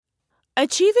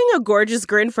Achieving a gorgeous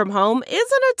grin from home isn't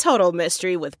a total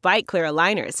mystery with Bite Clear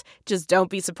aligners. Just don't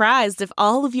be surprised if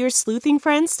all of your sleuthing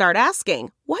friends start asking,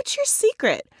 "What's your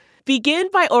secret?" Begin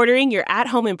by ordering your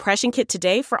at-home impression kit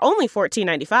today for only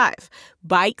 $14.95.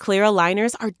 Bite Clear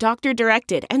aligners are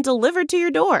doctor-directed and delivered to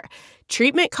your door.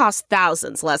 Treatment costs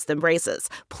thousands less than braces.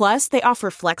 Plus, they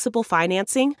offer flexible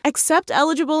financing, accept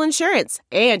eligible insurance,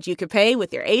 and you can pay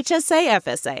with your HSA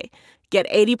FSA. Get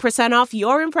 80% off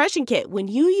your impression kit when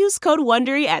you use code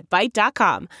WONDERY at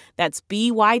Byte.com. That's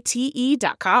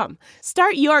BYTE.com.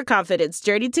 Start your confidence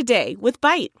journey today with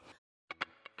Byte.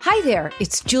 Hi there,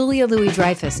 it's Julia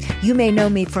Louis-Dreyfus. You may know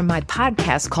me from my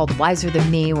podcast called Wiser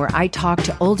Than Me, where I talk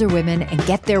to older women and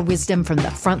get their wisdom from the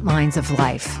front lines of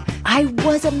life. I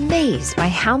was amazed by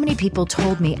how many people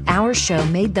told me our show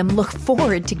made them look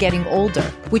forward to getting older,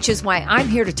 which is why I'm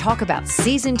here to talk about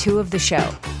season 2 of the show.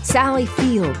 Sally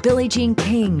Field, Billie Jean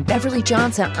King, Beverly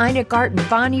Johnson, Ina Garten,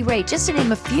 Bonnie Raitt, just to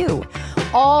name a few.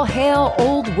 All hail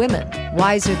old women.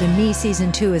 Wiser Than Me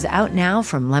season 2 is out now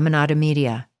from Lemonada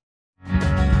Media.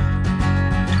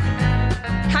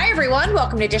 Hi, everyone.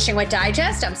 Welcome to Dishing with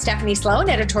Digest. I'm Stephanie Sloan,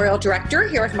 editorial director,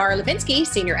 here with Mara Levinsky,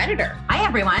 senior editor. Hi,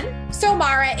 everyone. So,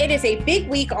 Mara, it is a big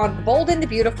week on The Bold and the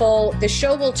Beautiful. The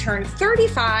show will turn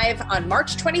 35 on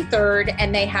March 23rd,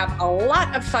 and they have a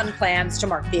lot of fun plans to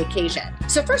mark the occasion.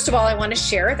 So, first of all, I want to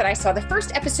share that I saw the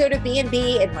first episode of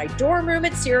B&B in my dorm room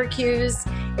at Syracuse.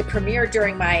 It premiered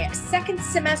during my second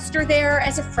semester there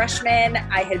as a freshman.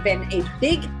 I had been a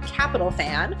big Capital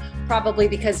fan, probably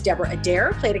because Deborah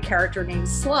Adair played a character named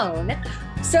Sloan.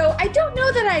 So I don't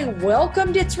know that I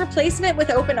welcomed its replacement with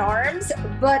open arms,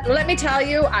 but let me tell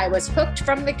you, I was hooked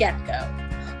from the get-go.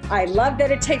 I love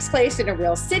that it takes place in a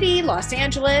real city, Los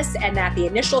Angeles, and that the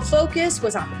initial focus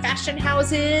was on the fashion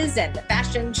houses and the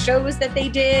fashion shows that they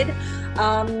did.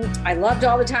 I loved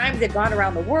all the times they've gone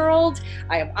around the world.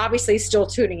 I am obviously still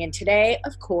tuning in today,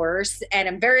 of course, and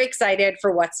I'm very excited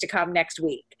for what's to come next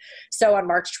week. So on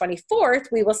March 24th,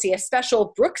 we will see a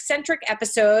special Brooke-centric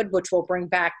episode, which will bring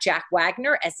back Jack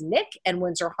Wagner as Nick and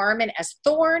Windsor Harmon as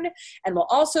Thorne, and will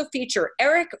also feature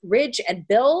Eric, Ridge, and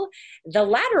Bill, the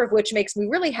latter of which makes me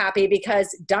really happy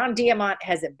because Don Diamont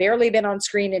has barely been on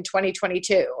screen in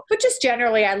 2022. But just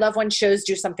generally, I love when shows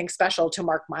do something special to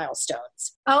mark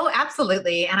milestones. Oh,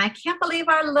 absolutely. And I can't believe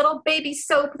our little baby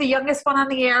Soap, the youngest one on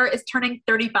the air, is turning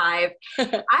 35.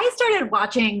 I started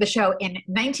watching the show in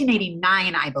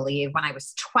 1989, I believe, when I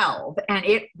was 12. And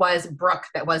it was Brooke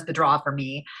that was the draw for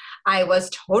me. I was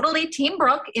totally Team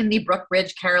Brooke in the Brooke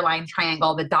Ridge Caroline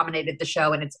triangle that dominated the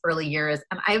show in its early years.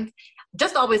 And I've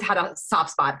just always had a soft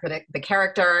spot for the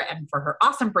character and for her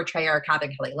awesome portrayer,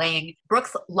 Katherine Kelly Lang.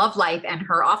 Brooke's love life and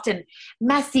her often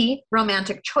messy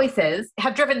romantic choices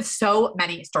have driven so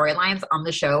many storylines on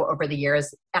the show over the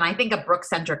years. And I think a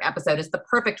Brooke-centric episode is the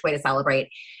perfect way to celebrate.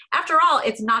 After all,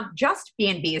 it's not just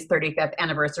B&B's 35th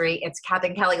anniversary, it's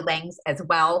Katherine Kelly Lang's as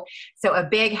well. So a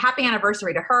big happy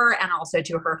anniversary to her and also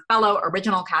to her fellow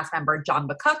original cast member, John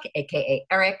McCook, aka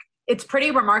Eric. It's pretty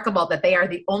remarkable that they are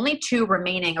the only 2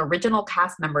 remaining original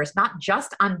cast members, not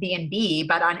just on B&B,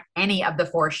 but on any of the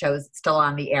 4 shows still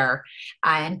on the air.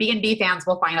 And B&B fans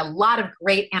will find a lot of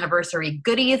great anniversary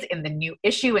goodies in the new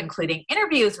issue, including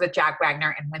interviews with Jack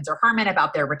Wagner and Windsor Harmon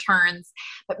about their returns.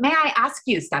 But may I ask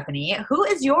you, Stephanie, who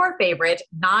is your favorite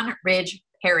non-Ridge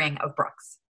pairing of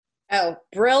Brooks? Oh,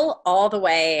 Brill all the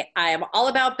way. I am all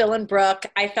about Bill and Brooke.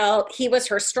 I felt he was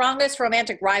her strongest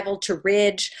romantic rival to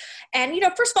Ridge. And,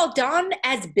 first of all, Don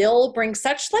as Bill brings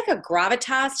such like a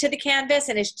gravitas to the canvas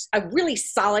and is a really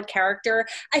solid character.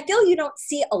 I feel you don't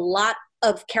see a lot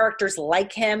of characters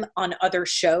like him on other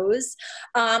shows.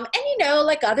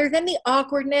 Other than the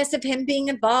awkwardness of him being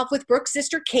involved with Brooke's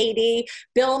sister, Katie,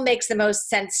 Bill makes the most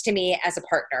sense to me as a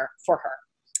partner for her.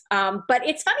 But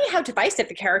it's funny how divisive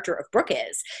the character of Brooke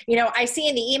is. I see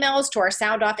in the emails to our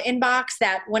Sound Off inbox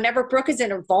that whenever Brooke is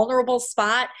in a vulnerable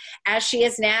spot, as she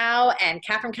is now, and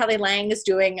Katherine Kelly Lang is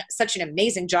doing such an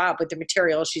amazing job with the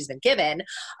material she's been given,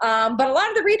 but a lot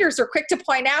of the readers are quick to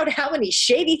point out how many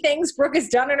shady things Brooke has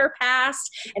done in her past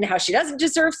and how she doesn't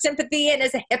deserve sympathy and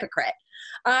is a hypocrite.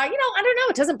 I don't know.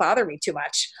 It doesn't bother me too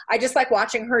much. I just like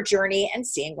watching her journey and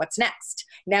seeing what's next.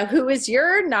 Now, who is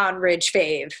your non-Ridge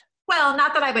fave? Well,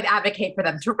 not that I would advocate for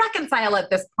them to reconcile at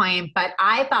this point, but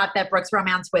I thought that Brooke's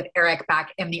romance with Eric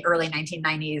back in the early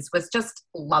 1990s was just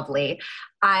lovely.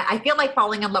 I feel like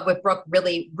falling in love with Brooke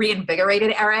really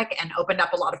reinvigorated Eric and opened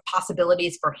up a lot of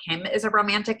possibilities for him as a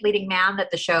romantic leading man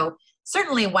that the show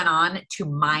certainly went on to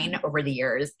mine over the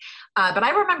years. But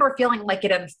I remember feeling like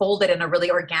it unfolded in a really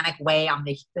organic way on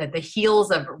the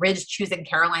heels of Ridge choosing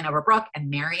Caroline over Brooke and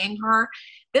marrying her.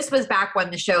 This was back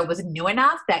when the show was new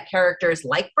enough that characters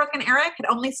like Brooke and Eric had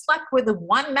only slept with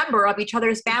one member of each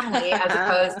other's family as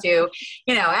opposed to,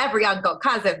 every uncle,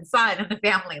 cousin, son in the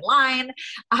family line.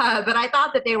 But I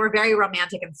thought that they were very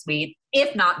romantic and sweet,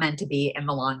 if not meant to be in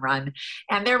the long run.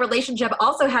 And their relationship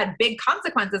also had big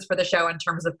consequences for the show in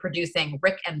terms of producing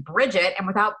Rick and Bridget. And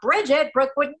without Bridget,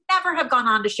 Brooke would never have gone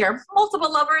on to share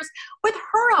multiple lovers with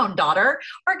her own daughter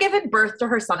or given birth to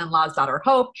her son-in-law's daughter,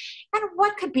 Hope. And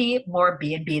what could be more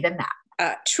B&B than that?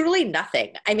 Truly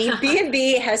nothing. I mean,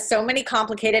 B&B has so many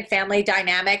complicated family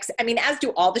dynamics. I mean, as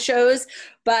do all the shows,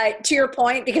 but to your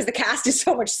point, because the cast is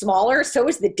so much smaller, so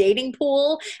is the dating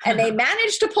pool, and they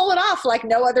managed to pull it off like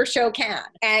no other show can.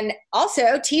 And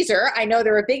also, teaser, I know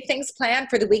there are big things planned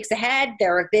for the weeks ahead.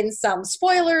 There have been some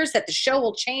spoilers that the show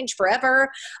will change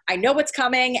forever. I know what's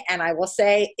coming, and I will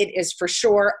say it is for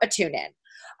sure a tune-in.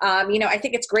 I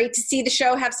think it's great to see the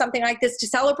show have something like this to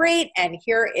celebrate, and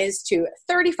here is to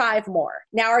 35 more.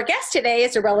 Now, our guest today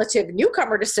is a relative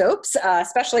newcomer to soaps,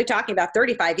 especially talking about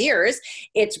 35 years.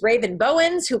 It's Raven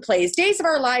Bowens, who plays Days of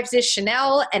Our Lives as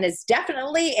Chanel and is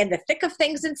definitely in the thick of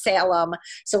things in Salem.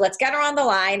 So let's get her on the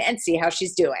line and see how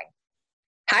she's doing.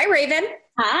 Hi, Raven.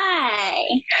 Hi.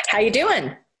 How you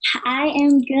doing? I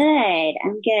am good.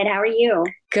 I'm good. How are you?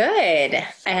 Good.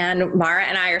 And Mara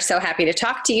and I are so happy to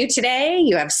talk to you today.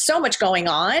 You have so much going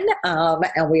on,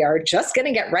 and we are just going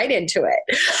to get right into it.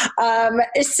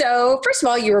 So first of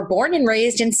all, you were born and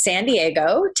raised in San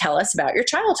Diego. Tell us about your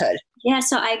childhood. Yeah,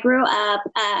 so I grew up,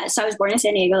 so I was born in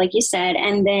San Diego, like you said,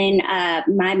 and then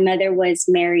my mother was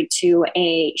married to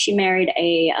a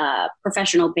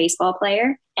professional baseball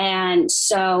player. And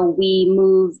so we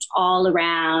moved all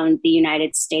around the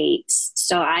United States.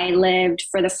 So I lived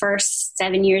for the first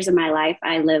 7 years of my life.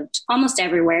 I lived almost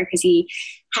everywhere because he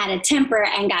had a temper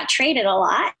and got traded a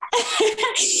lot.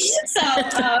 So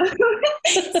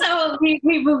we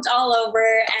moved all over.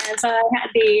 And so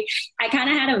I kind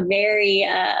of had a very,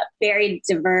 very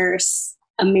diverse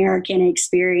American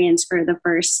experience for the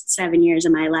first 7 years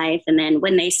of my life. And then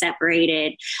when they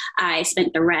separated, I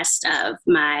spent the rest of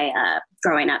my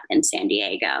growing up in San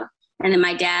Diego. And then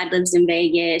my dad lives in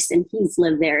Vegas, and he's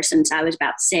lived there since I was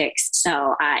about 6.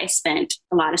 So I spent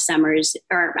a lot of summers,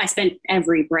 or I spent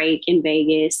every break in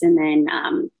Vegas. And then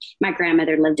my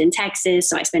grandmother lived in Texas,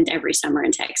 so I spent every summer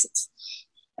in Texas.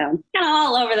 So kind of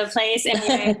all over the place. And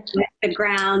the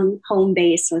ground home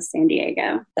base was San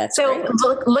Diego. That's so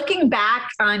great. Looking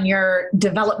back on your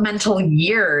developmental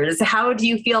years, how do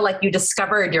you feel like you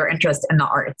discovered your interest in the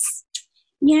arts?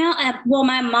 Well,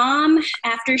 my mom,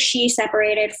 after she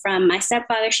separated from my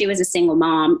stepfather, she was a single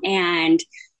mom, and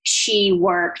she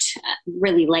worked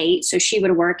really late. So she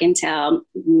would work until,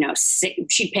 6.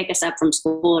 She'd pick us up from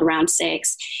school at around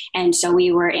 6. And so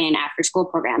we were in after school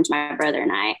programs, my brother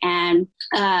and I. And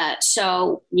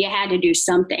so you had to do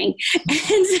something.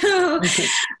 And so,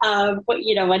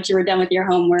 once you were done with your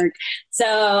homework. So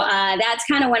that's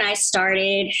kind of when I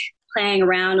started playing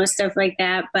around with stuff like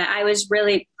that. But I was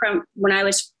really, from when I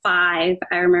was 5,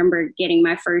 I remember getting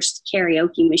my first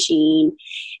karaoke machine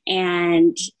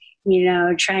and,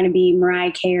 trying to be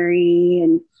Mariah Carey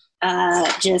and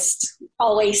just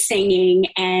always singing.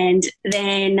 And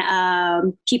then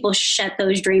people shut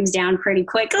those dreams down pretty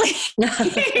quickly.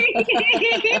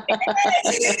 I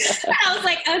was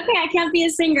like, okay, I can't be a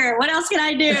singer. What else can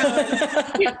I do?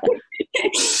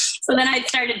 So then I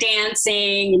started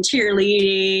dancing and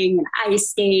cheerleading and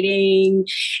ice skating.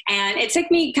 And it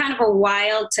took me kind of a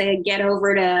while to get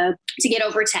over to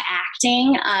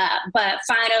acting. But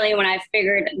finally, when I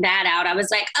figured that out, I was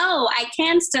like, oh, I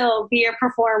can still be a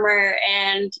performer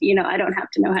and, I don't have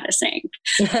to know how to sing.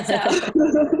 So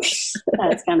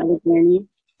that's kind of the journey.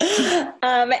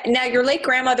 Now, your late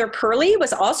grandmother, Pearlie,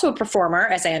 was also a performer,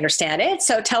 as I understand it.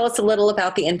 So tell us a little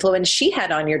about the influence she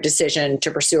had on your decision to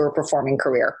pursue a performing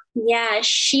career. Yeah,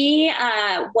 she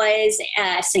was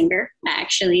a singer,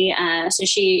 actually. So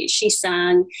she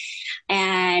sung,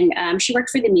 and she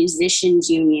worked for the Musicians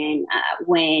Union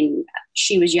when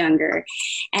she was younger.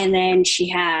 And then she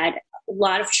had a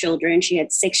lot of children. She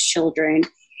had 6 children.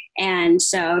 And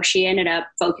so she ended up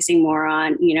focusing more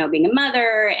on, being a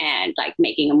mother and like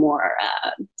making a more,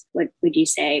 what would you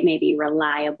say, maybe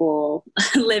reliable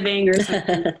living or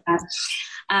something like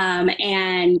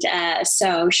that.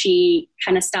 So she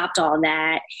kind of stopped all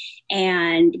that.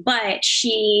 But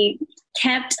she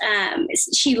kept,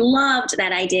 she loved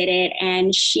that I did it.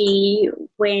 And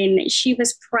when she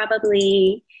was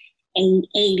probably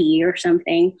 80 or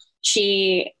something,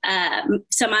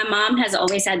 so my mom has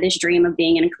always had this dream of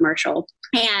being in a commercial,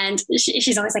 and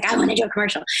she's always like, I want to do a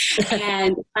commercial.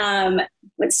 And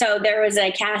so there was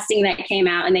a casting that came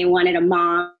out, and they wanted a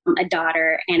mom, a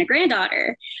daughter, and a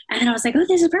granddaughter. And I was like, oh,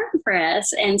 this is perfect for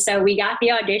us. And so we got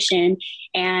the audition,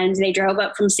 and they drove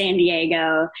up from San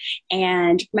Diego,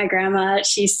 and my grandma,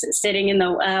 she's sitting in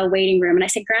the waiting room. And I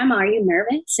said, Grandma, are you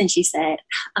nervous? And she said,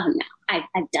 oh, no.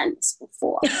 I've done this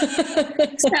before.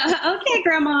 So, okay,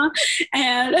 Grandma.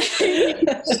 And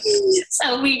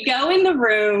so we go in the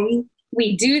room,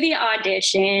 we do the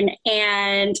audition,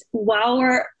 and while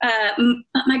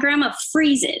my grandma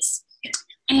freezes.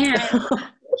 And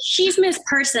she's Miss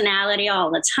Personality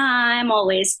all the time,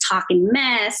 always talking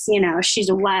mess. She's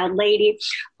a wild lady.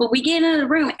 But we get into the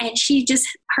room, and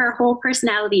her whole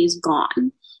personality is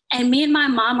gone. And me and my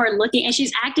mom are looking, and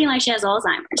she's acting like she has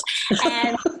Alzheimer's.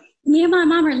 And me and my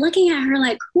mom are looking at her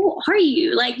like, who are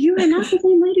you? Like, you are not the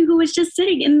same lady who was just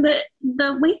sitting in the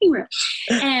waiting room.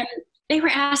 And they were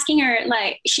asking her,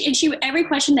 like, every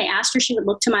question they asked her, she would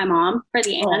look to my mom for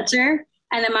the answer.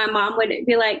 And then my mom would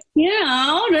be like,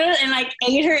 and like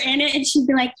aid her in it. And she'd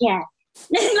be like, yeah.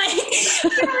 So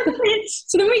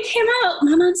then we came out.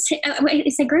 My mom said, I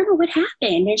said, Grandma, what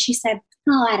happened? And she said,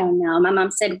 oh, I don't know. My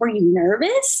mom said, were you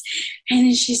nervous? And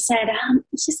then she said,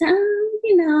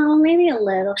 maybe a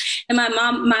little. And my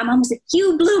mom was like,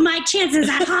 you blew my chances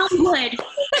at Hollywood.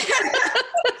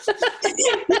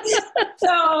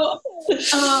 So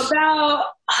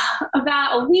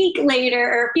about a week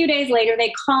later, or a few days later,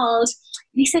 they called.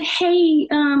 And they said, hey,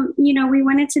 we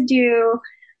wanted to do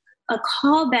a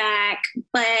callback,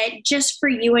 but just for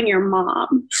you and your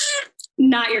mom,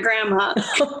 not your grandma.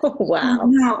 Oh, wow.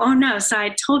 Oh no. So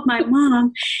I told my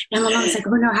mom, and my mom was like,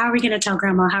 oh no, how are we going to tell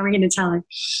Grandma? How are we going to tell her?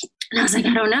 And I was like,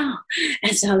 I don't know.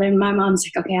 And so then my mom's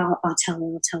like, okay, I'll tell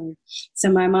her.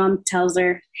 So my mom tells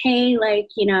her, hey,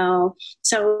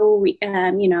 so we,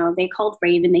 they called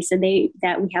Raven. They said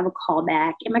that we have a call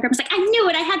back. And my grandma's like, I knew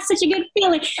it. I had such a good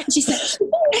feeling. And she said,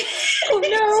 oh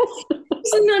no.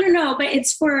 So no, but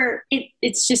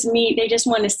it's just me. They just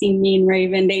want to see me and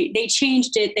Raven. They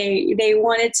changed it. They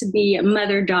wanted to be a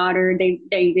mother-daughter. They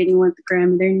didn't want the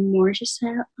grandmother anymore. She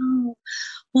said, oh,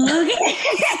 well, okay.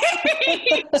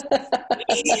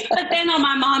 But then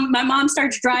my mom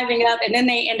starts driving up, and then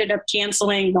they ended up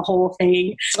canceling the whole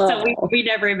thing. So we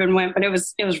never even went, but it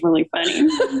was really funny.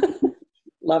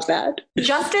 Love that.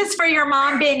 Justice for your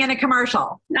mom being in a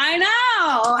commercial. I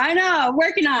know.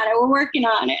 Working on it. We're working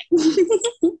on it.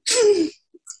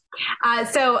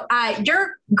 So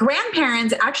your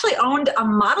grandparents actually owned a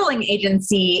modeling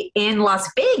agency in Las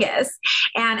Vegas.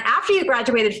 And after you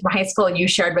graduated from high school, you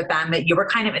shared with them that you were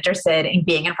kind of interested in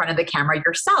being in front of the camera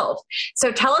yourself.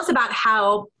 So tell us about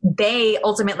how they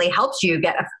ultimately helped you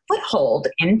get a foothold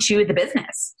into the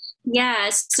business.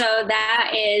 Yes. So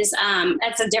that is,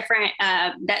 that's a different,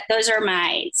 those are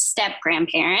my step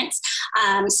grandparents.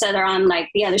 So they're on like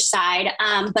the other side.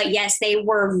 But yes, they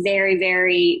were very,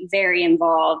 very, very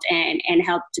involved and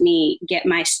helped me get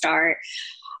my start,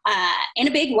 in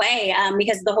a big way,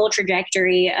 because the whole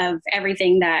trajectory of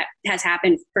everything that has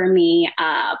happened for me,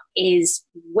 is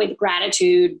with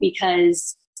gratitude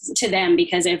to them,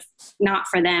 because if not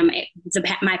for them,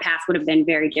 my path would have been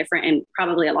very different and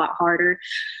probably a lot harder.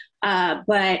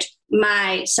 But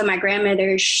my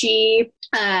grandmother, she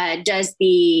does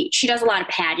a lot of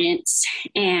pageants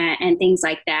and things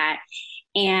like that.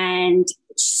 And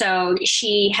so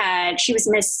she was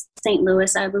Miss St.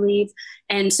 Louis, I believe.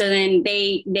 And so then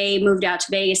they moved out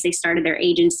to Vegas. They started their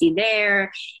agency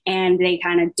there, and they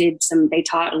kind of they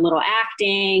taught a little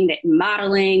acting,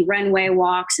 modeling, runway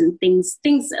walks, and things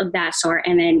of that sort.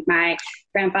 And then my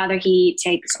grandfather, he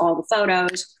takes all the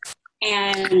photos.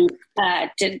 And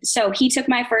so he took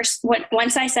my first,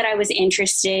 once I said I was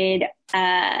interested,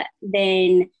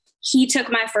 then he took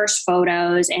my first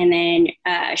photos, and then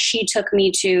she took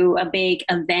me to a big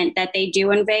event that they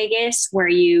do in Vegas where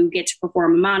you get to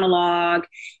perform a monologue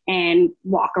and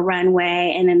walk a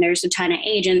runway. And then there's a ton of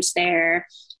agents there.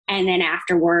 And then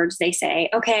afterwards they say,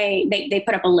 okay, they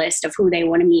put up a list of who they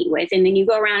want to meet with. And then you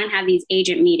go around and have these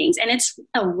agent meetings, and it's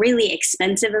a really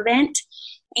expensive event.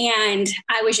 And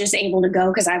I was just able to go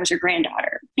because I was her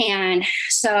granddaughter. And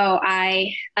so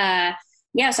I had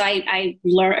to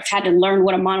learn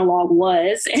what a monologue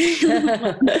was.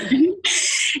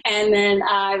 And then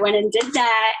I went and did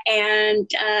that. And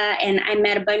I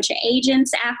met a bunch of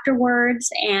agents afterwards.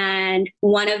 And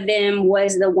one of them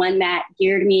was the one that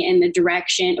geared me in the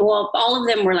direction. Well, all of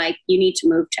them were like, you need to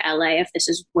move to LA if this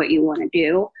is what you want to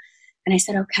do. And I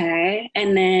said, okay.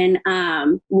 And then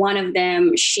one of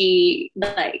them, she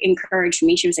like encouraged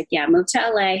me. She was like, yeah, move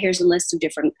to LA. Here's a list of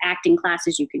different acting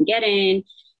classes you can get in,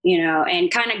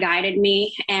 and kind of guided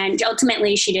me. And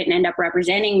ultimately, she didn't end up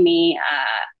representing me.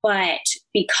 But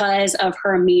because of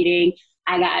her meeting,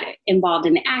 I got involved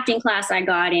in the acting class I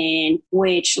got in,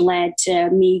 which led to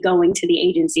me going to the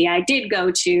agency I did go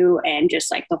to, and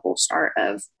just like the whole start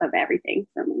of everything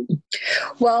for me.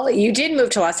 Well, you did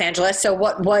move to Los Angeles. So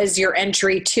what was your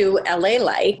entry to LA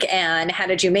like, and how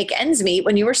did you make ends meet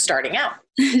when you were starting out?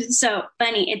 So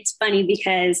funny. It's funny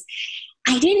because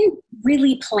I didn't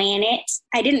really plan it.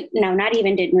 I didn't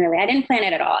plan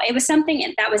it at all. It was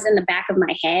something that was in the back of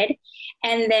my head.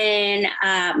 And then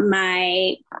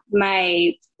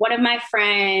one of my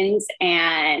friends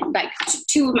and like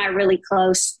two of my really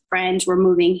close friends were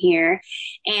moving here,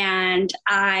 and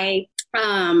I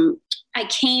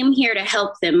came here to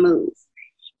help them move.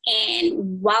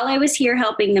 And while I was here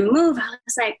helping them move, I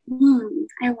was like,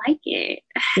 I like it.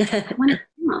 I want to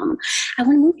come. I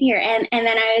want to move here. And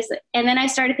then I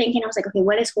started thinking, I was like, okay,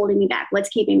 what is holding me back? What's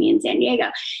keeping me in San Diego?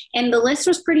 And the list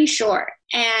was pretty short.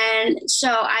 And so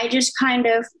I just and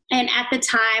at the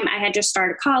time I had just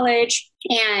started college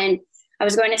and I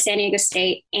was going to San Diego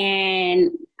State, and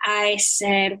I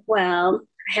said, well,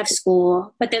 I have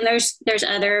school, but then there's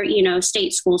other,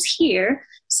 state schools here.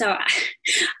 So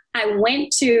I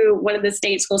went to one of the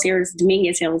state schools here,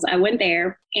 Dominguez Hills. I went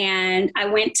there, and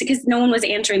because no one was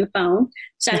answering the phone.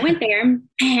 So I went there and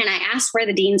I asked where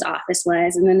the dean's office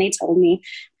was, and then they told me,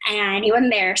 and he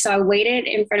wasn't there. So I waited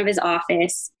in front of his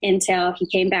office until he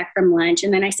came back from lunch.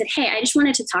 And then I said, hey, I just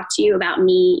wanted to talk to you about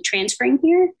me transferring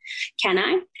here. Can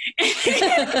I?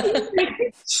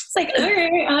 It's like, all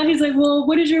right. He's like, well,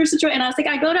 what is your situation? And I was like,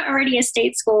 I go to already a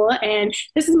state school, and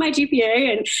this is my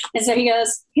GPA. And so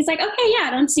he's like, okay, yeah, I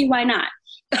don't see why not.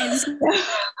 And so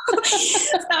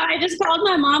I just called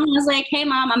my mom and was like, hey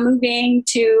mom, I'm moving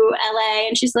to LA.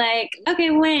 And she's like,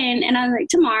 okay, when? And I was like,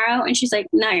 tomorrow. And she's like,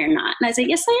 no, you're not. And I said,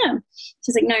 yes, I am.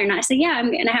 She's like, no, you're not. I said, yeah,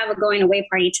 I'm going to have a going away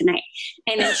party tonight.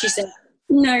 And then she said,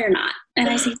 no, you're not. And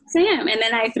I said, yes, I am. And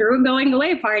then I threw a going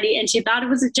away party, and she thought it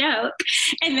was a joke.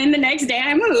 And then the next day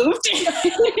I moved.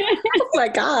 Oh my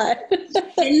God.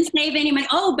 Didn't save any money.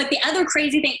 Oh, but the other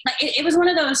crazy thing, like it was one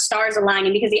of those stars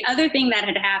aligning, because the other thing that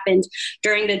had happened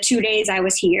during the 2 days I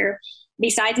was here,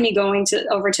 besides me going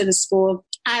over to the school,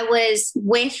 I was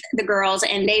with the girls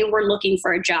and they were looking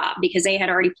for a job because they had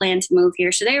already planned to move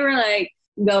here. So they were like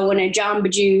going to Jamba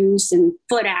Juice and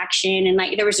Foot Action, and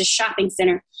like there was a shopping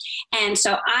center. And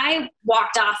so I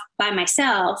walked off by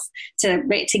myself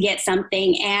to get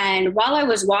something. And while I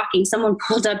was walking, someone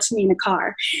pulled up to me in the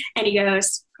car and he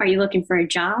goes, are you looking for a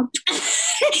job?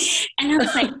 And I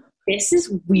was like, this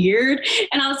is weird.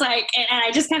 And I was like, and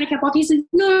I just kind of kept walking. He's like,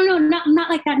 no, not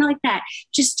like that. Not like that.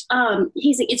 Just,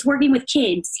 he's like, it's working with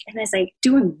kids. And I was like,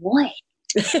 doing what?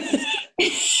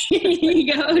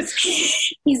 He goes,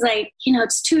 he's like,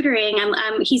 it's tutoring.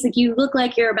 He's like, you look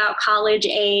like you're about college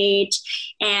age.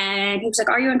 And he was like,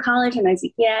 are you in college? And I was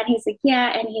like, yeah. And he's like,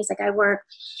 yeah. And he's like, I work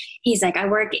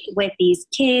with these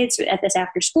kids at this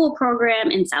after school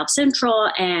program in South Central,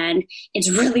 and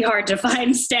it's really hard to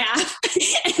find staff.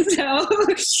 And so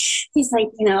he's like,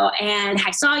 and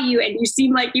I saw you and you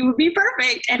seem like you would be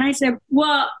perfect. And I said,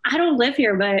 well, I don't live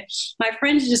here, but my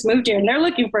friends just moved here and they're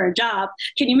looking for a job.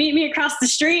 Can you meet me across the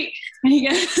street? And he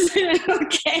goes,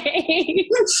 okay.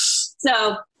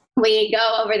 So we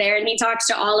go over there and he talks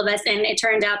to all of us. And it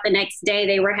turned out the next day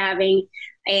they were having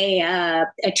a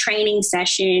training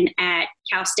session at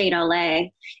Cal State LA.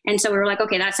 And so we were like,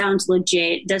 okay, that sounds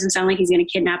legit. Doesn't sound like he's going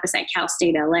to kidnap us at Cal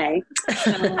State LA.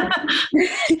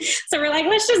 So we're like,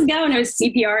 let's just go. And it was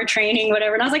CPR training,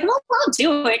 whatever. And I was like, well, I'll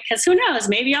do it, because who knows?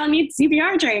 Maybe I'll need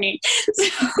CPR training.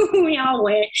 So we all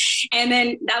went. And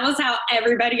then that was how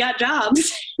everybody got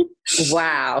jobs.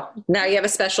 Wow. Now you have a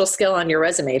special skill on your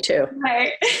resume too.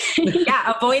 Right.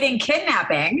 Yeah, avoiding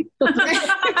kidnapping.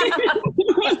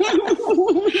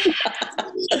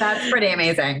 That's pretty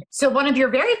amazing. So one of your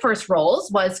very first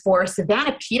roles was for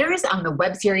Savannah Peters on the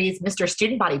web series Mr.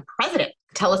 Student Body President.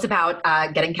 Tell us about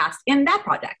getting cast in that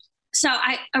project. So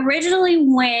I originally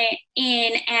went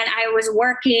in and I was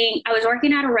working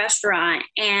at a restaurant,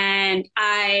 and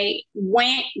I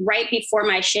went right before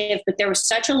my shift, but there was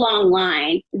such a long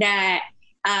line that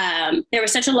I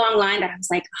was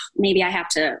like, oh, maybe I have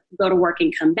to go to work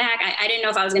and come back. I didn't know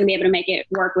if I was going to be able to make it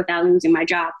work without losing my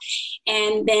job.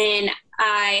 And then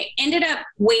I ended up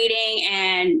waiting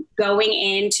and going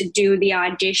in to do the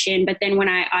audition. But then when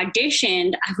I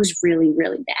auditioned, I was really,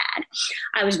 really bad.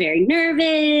 I was very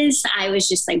nervous. I was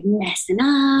just like messing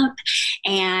up,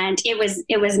 and it was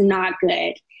not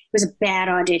good. It was a bad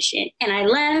audition. And I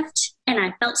left and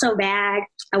I felt so bad.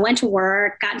 I went to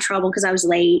work, got in trouble because I was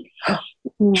late.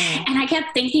 And I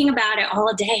kept thinking about it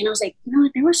all day. And I was like, you know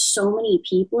what? There were so many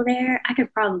people there. I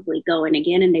could probably go in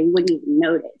again and they wouldn't even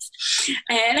notice.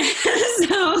 And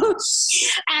so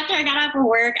after I got off of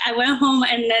work, I went home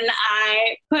and then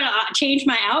I changed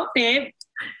my outfit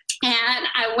and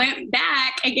I went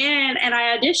back again and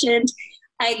I auditioned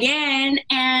again.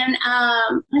 And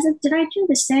I was like, did I do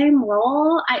the same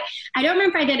role? I don't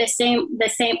remember if I did the same,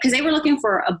 because they were looking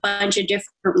for a bunch of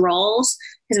different roles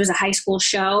because it was a high school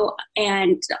show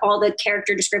and all the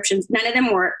character descriptions, none of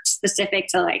them were specific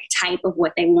to like type of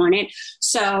what they wanted.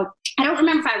 So I don't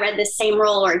remember if I read the same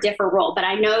role or a different role, but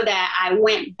I know that I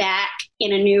went back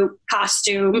in a new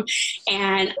costume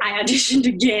and I auditioned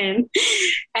again.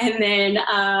 And then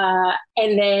I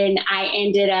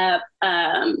ended up,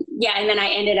 I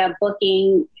ended up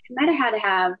booking. I might have had to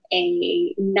have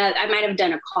I might have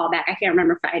done a callback. I can't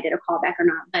remember if I did a callback or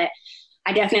not, but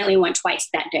I definitely went twice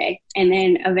that day and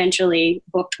then eventually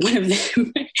booked one of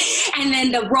them. And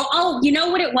then the role, you know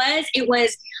what it was? It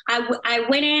was, I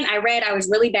went in, I read, I was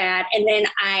really bad. And then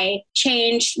I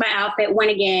changed my outfit, went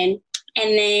again.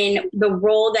 And then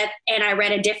and I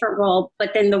read a different role,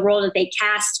 but then the role that they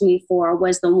cast me for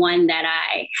was the one that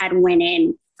I had went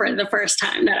in for the first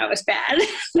time that I was bad.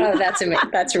 Oh, that's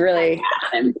amazing. That's really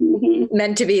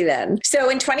meant to be then. So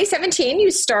in 2017,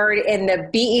 you starred in the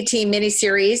BET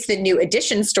miniseries, The New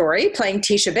Edition Story, playing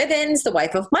Tisha Bivens, the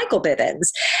wife of Michael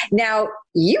Bivens. Now,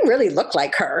 you really look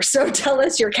like her. So tell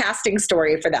us your casting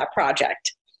story for that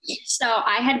project. So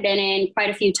I had been in quite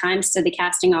a few times to the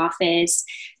casting office,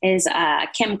 is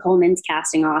Kim Coleman's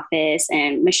casting office,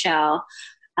 and Michelle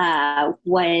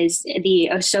was the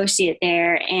associate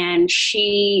there, and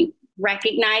she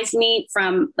recognized me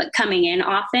from coming in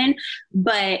often,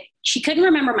 but she couldn't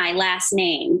remember my last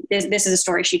name. This is a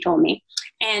story she told me.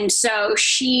 And so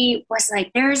she was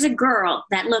like, there's a girl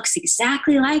that looks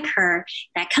exactly like her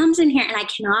that comes in here and I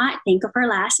cannot think of her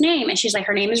last name. And she's like,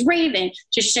 her name is Raven.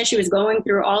 So she said she was going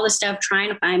through all the stuff, trying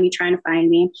to find me.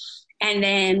 And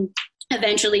then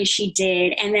eventually she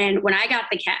did. And then when I got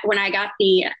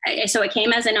so it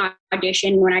came as an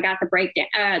audition. When I got the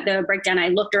breakdown, I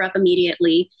looked her up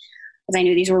immediately because I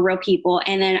knew these were real people.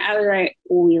 And then I was like,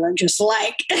 oh, we look just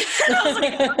like.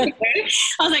 I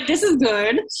was like, this is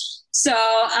good. So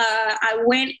I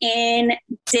went in,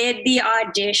 did the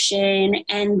audition,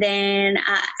 and then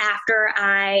after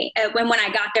when I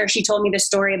got there, she told me the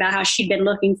story about how she'd been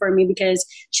looking for me because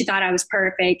she thought I was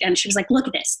perfect, and she was like, "Look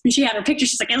at this." And she had her picture.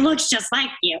 She's like, "It looks just like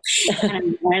you." And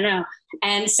I'm like, I know.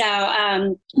 And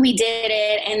so we did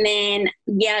it, and then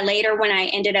later when I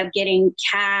ended up getting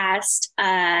cast,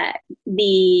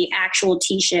 the actual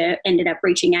Tisha ended up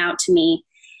reaching out to me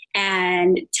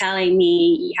and telling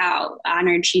me how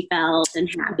honored she felt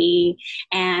and happy,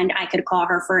 and I could call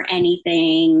her for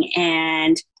anything.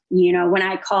 And, you know, when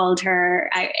I called her,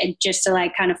 just to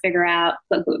like kind of figure out,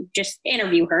 just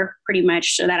interview her pretty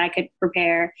much so that I could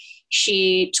prepare,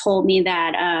 she told me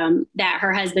that that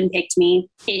her husband picked me.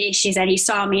 She said he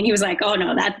saw me and he was like, "Oh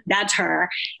no, that's her."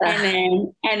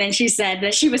 And then she said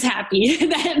that she was happy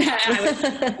that I was.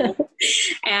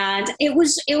 And it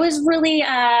was really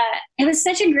it was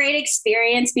such a great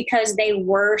experience because they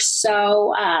were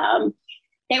so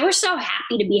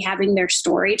happy to be having their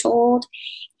story told,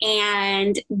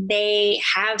 and they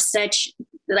have such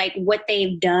like what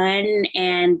they've done,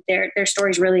 and their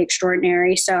story is really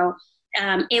extraordinary. So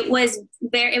it was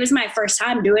my first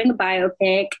time doing a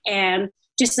biopic, and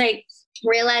just like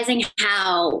realizing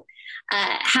how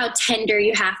tender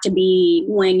you have to be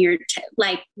when you're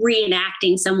like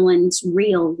reenacting someone's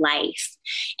real life,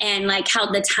 and like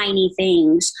how the tiny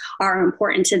things are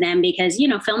important to them because, you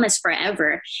know, film is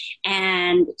forever.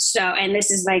 And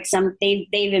this is like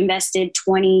they've invested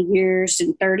 20 years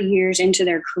and 30 years into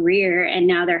their career, and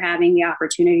now they're having the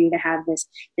opportunity to have this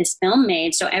film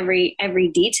made. So every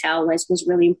detail was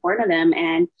really important to them.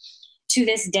 And to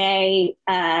this day,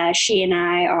 she and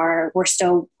we're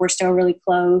still really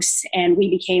close, and we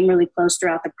became really close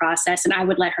throughout the process. And I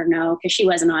would let her know because she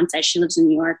wasn't on set; she lives in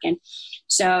New York, and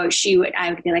so I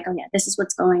would be like, "Oh yeah, this is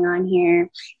what's going on here,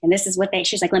 and this is what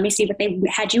she's like, let me see what they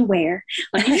had you wear."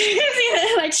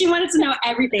 Like she wanted to know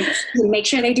everything. Make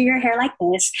sure they do your hair like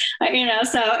this, you know.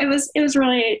 So it was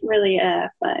really, really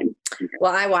fun.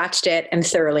 Well, I watched it and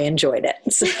thoroughly enjoyed it.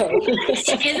 So. Isn't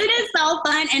it so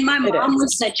fun? And my mom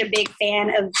was such a big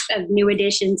fan of New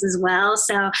Editions as well.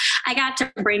 So I got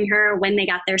to bring her when they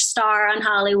got their star on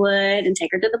Hollywood and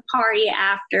take her to the party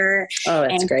after. Oh,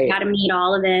 that's great. Got to meet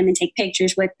all of them and take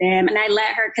pictures with them. And I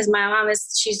let her, because my mom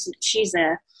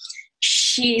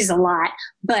she's a lot,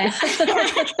 but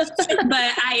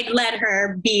I let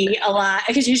her be a lot,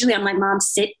 because usually I'm like, Mom,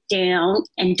 sit down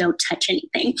and don't touch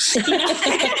anything.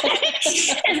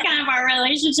 It's kind of our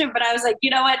relationship, but I was like,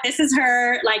 you know what? This is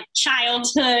her like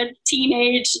childhood,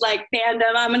 teenage, like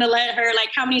fandom. I'm going to let her, like,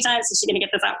 how many times is she going to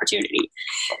get this opportunity?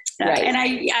 So, right. And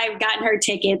I've gotten her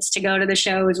tickets to go to the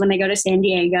shows when they go to San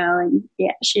Diego, and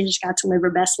yeah, she just got to live her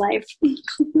best life.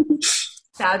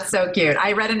 That's so cute.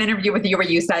 I read an interview with you where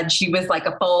you said she was like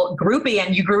a full groupie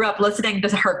and you grew up listening to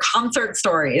her concert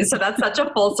stories. So that's such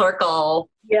a full circle,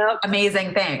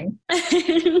 amazing thing.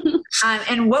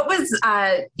 And what was,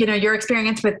 your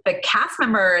experience with the cast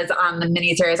members on the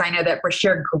miniseries? I know that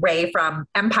Brashear Gray from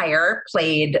Empire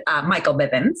played Michael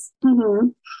Bivens. Mm-hmm.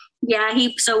 Yeah,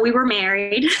 so we were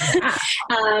married.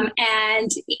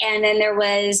 And then there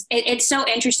was, it's so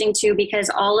interesting too, because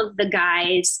all of the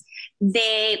guys,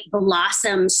 they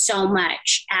blossomed so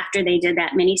much after they did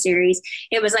that miniseries.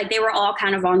 It was like they were all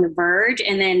kind of on the verge.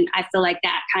 And then I feel like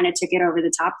that kind of took it over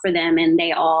the top for them. And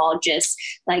they all just,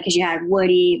 like, because you had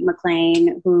Woody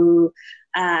McClain, who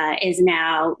is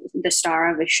now the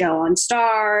star of a show on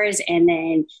Stars. And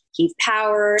then Keith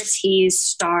Powers, he's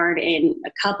starred in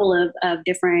a couple of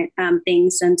different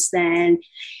things since then.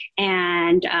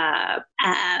 And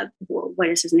what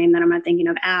is his name that I'm not thinking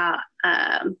of?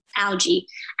 Algie.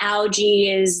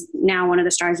 Algie is now one of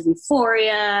the stars of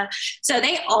Euphoria. So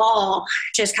they all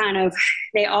just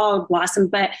they all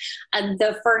blossomed. But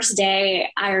the first day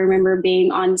I remember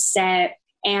being on set,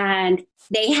 and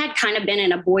they had kind of been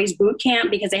in a boys' boot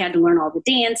camp because they had to learn all the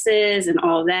dances and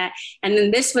all of that. And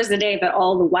then this was the day that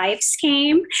all the wives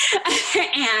came.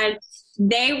 And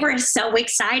they were so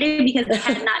excited because they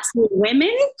had not seen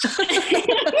women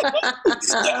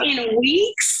in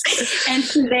weeks. And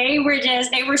so they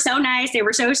were so nice. They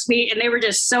were so sweet. And they were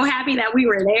just so happy that we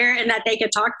were there and that they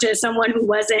could talk to someone who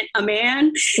wasn't a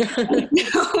man. Hey,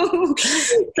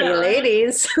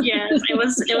 ladies. Yes,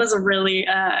 it was really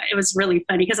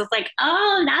funny, because it's like,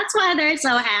 oh, that's why they're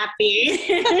so happy.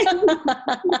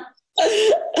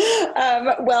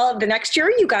 Well, the next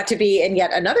year you got to be in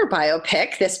yet another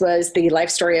biopic. This was the life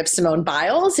story of Simone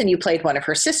Biles, and you played one of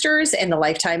her sisters in the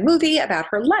Lifetime movie about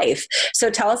her life. So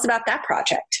tell us about that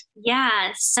project.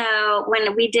 Yeah. So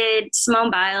when we did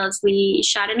Simone Biles, we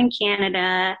shot it in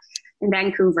Canada, in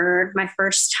Vancouver. My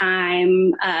first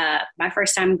time going, I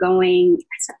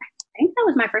think that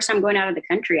was my first time going out of the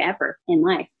country ever in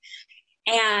life.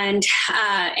 And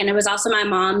it was also my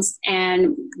mom's,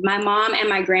 and my mom and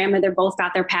my grandmother both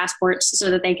got their passports so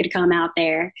that they could come out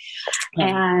there.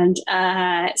 And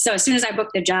so as soon as I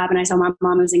booked the job and I saw my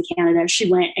mom was in Canada, she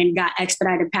went and got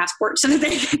expedited passports so that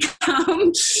they could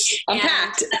come.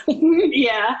 Unpacked.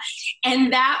 Yeah.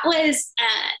 And that was,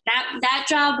 that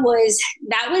job was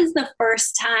the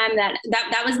first time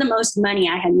that was the most money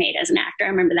I had made as an actor. I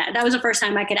remember that. That was the first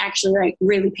time I could actually like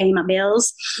really pay my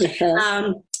bills.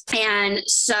 And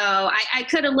so I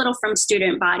could a little from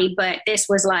student body, but this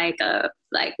was like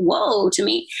whoa to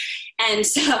me. And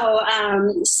so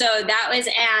that was,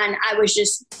 and I was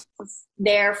just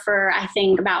there for, I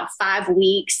think, about 5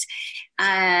 weeks.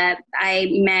 I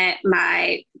met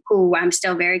who I'm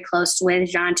still very close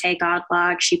with, Jonte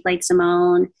Godlock. She played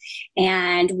Simone.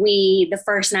 And the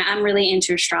first night, I'm really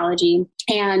into astrology.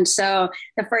 And so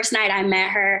the first night I met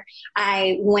her,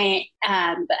 I went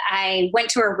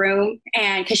to her room,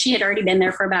 and because she had already been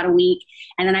there for about a week.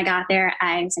 And then I got there,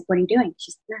 I was like, what are you doing?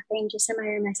 She's like, nothing, just in my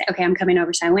room. I said, okay, I'm coming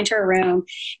over. So I went to her room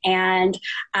and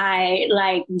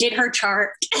I did her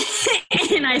chart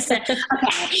and I said,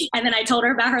 okay. And then I told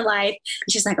her about her life.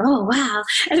 And she's like, oh, wow.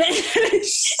 And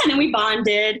then we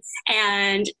bonded,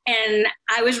 and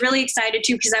I was really excited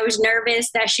too, because I was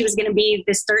nervous that she was going to be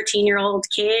this 13-year-old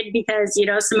kid, because,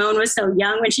 Simone was so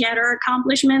young when she had her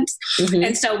accomplishments. Mm-hmm.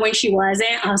 And so when she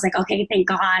wasn't, I was like, okay, thank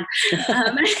God.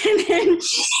 And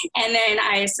then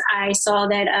I saw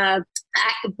that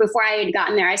before I had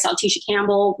gotten there, I saw Tisha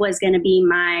Campbell was going to be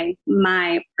my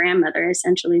grandmother,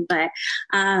 essentially. But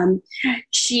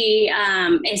she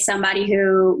is somebody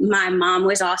who my mom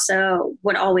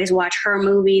would always watch her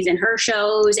movies and her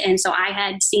shows. And so I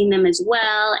had seen them as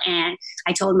well. And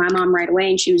I told my mom right away,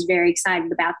 and she was very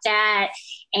excited about that.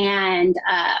 And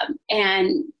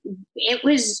it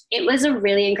was a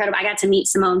really incredible. I got to meet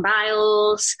Simone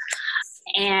Biles.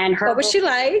 And her what was she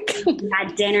like?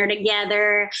 had dinner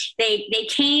together. They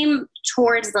came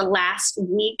towards the last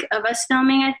week of us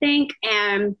filming, I think,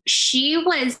 and she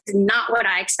was not what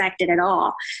I expected at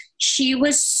all. She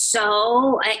was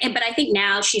so, but I think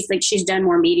now she's done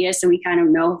more media, so we kind of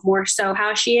know more so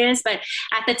how she is. But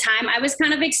at the time, I was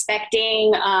kind of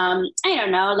expecting, I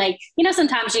don't know, like,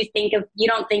 sometimes you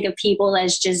don't think of people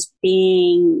as just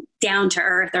being down to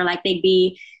earth, or like they'd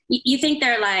be, you think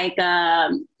they're like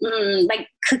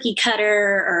cookie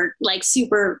cutter, or like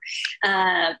super,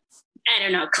 I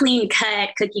don't know, clean cut,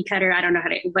 cookie cutter. I don't know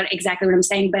exactly what I'm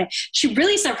saying, but she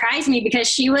really surprised me because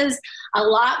she was a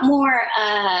lot more,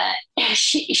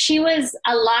 she was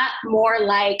a lot more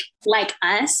like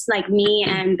us, like me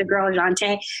and the girl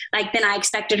Jante, like than I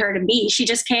expected her to be. She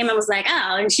just came and was like,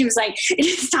 oh, and she was like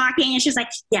just talking, and she was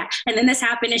like, yeah. And then this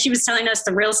happened, and she was telling us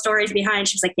the real stories behind.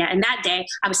 She was like, yeah, and that day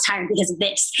I was tired because of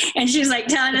this. And she was like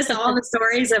telling us all the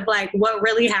stories of like what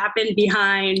really happened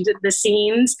behind the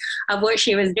scenes of what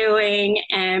she was doing.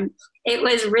 And it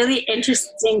was really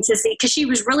interesting to see, because she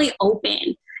was really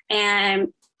open and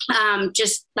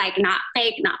just like not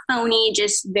fake, not phony,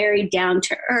 just very down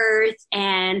to earth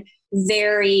and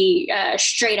very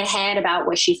straight ahead about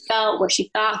what she felt, what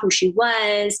she thought, who she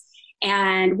was.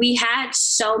 And we had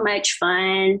so much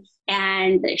fun.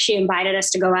 And she invited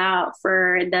us to go out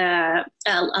for the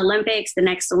Olympics, the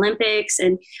next Olympics.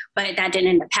 But that didn't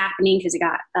end up happening because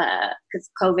because of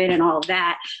COVID and all of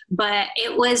that. But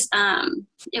it was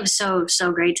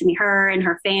so great to meet her and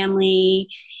her family.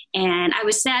 And I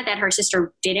was sad that her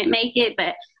sister didn't make it.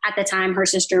 But at the time, her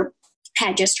sister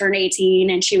had just turned 18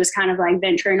 and she was kind of like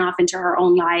venturing off into her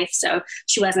own life. So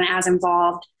she wasn't as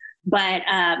involved. But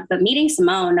meeting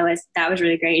Simone, that was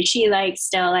really great. She a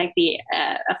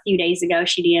few days ago,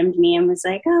 she DM'd me and was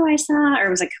like, oh, or it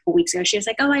was like a couple weeks ago. She was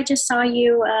like, oh, I just saw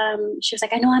you. She was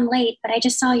like, I know I'm late, but I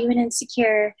just saw you in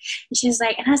Insecure. And she was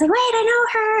like, and I was like, wait, I know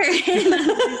her.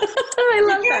 I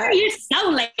love that. You're so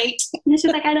late. And she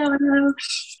was like, I know.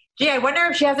 Gee, I wonder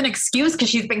if she has an excuse because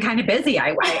she's been kind of busy.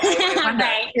 I wonder.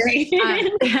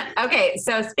 Right. Okay,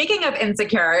 so speaking of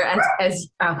Insecure,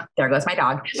 there goes my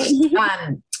dog.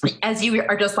 As you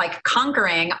are just like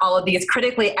conquering all of these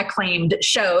critically acclaimed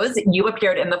shows, you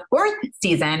appeared in the 4th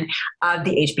season of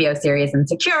the HBO series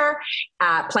Insecure,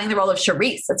 playing the role of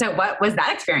Charisse. So what was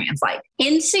that experience like?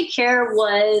 Insecure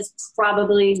was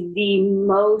probably the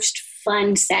most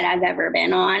fun set I've ever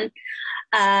been on.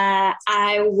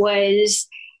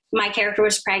 My character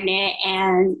was pregnant,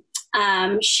 and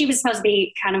she was supposed to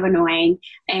be kind of annoying.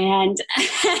 And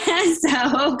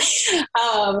so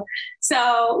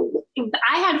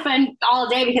I had fun all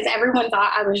day because everyone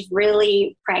thought I was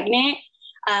really pregnant.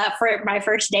 For my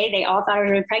first day, they all thought I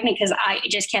was really pregnant because I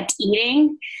just kept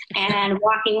eating and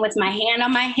walking with my hand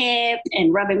on my hip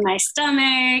and rubbing my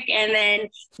stomach. And then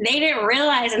they didn't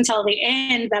realize until the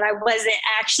end that I wasn't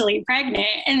actually pregnant.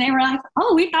 And they were like,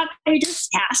 oh, we thought they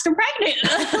just cast her pregnant.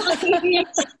 And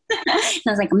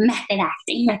I was like, method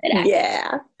acting.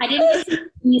 Yeah. I didn't get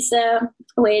Lisa,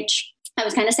 which I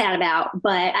was kind of sad about,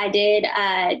 but I did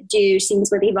do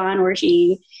scenes with Yvonne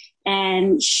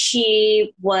and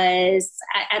she was,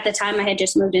 at the time I had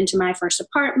just moved into my first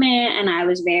apartment and I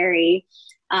was very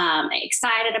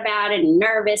excited about it and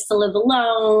nervous to live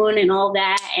alone and all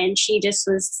that. And she just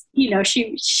was,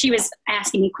 she was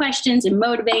asking me questions and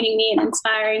motivating me and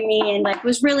inspiring me and like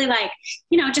was really like,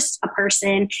 just a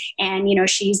person. And,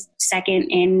 she's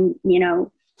second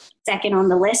on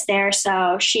the list there.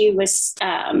 So she was,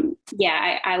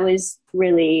 I was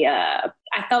really,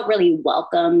 I felt really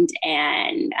welcomed,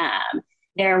 and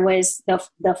there was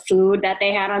the food that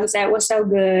they had on set was so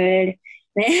good.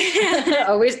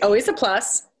 always a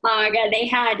plus. Oh my God. They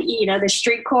had, the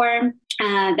street corn,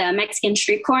 the Mexican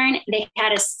street corn. They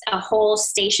had a whole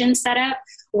station set up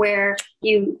where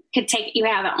you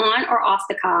have it on or off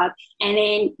the cob. And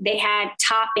then they had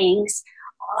toppings,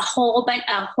 a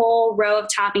whole row of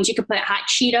toppings. You could put hot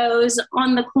Cheetos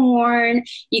on the corn.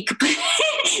 You could put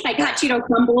like hot Cheeto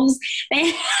crumbles.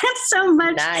 They had so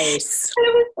much. Nice.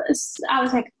 I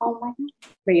was like, oh my God.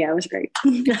 But yeah, it was great.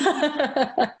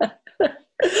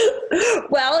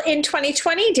 Well, in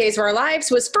 2020, Days of Our Lives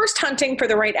was first hunting for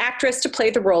the right actress to play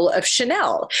the role of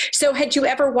Chanel. So had you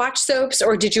ever watched soaps,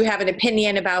 or did you have an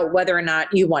opinion about whether or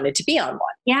not you wanted to be on one?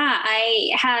 Yeah,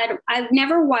 I've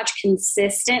never watched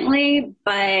consistently,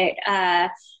 but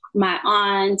my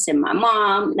aunts and my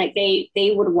mom, like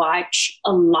they would watch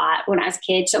a lot when I was a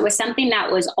kid. So it was something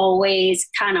that was always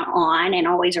kind of on and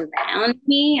always around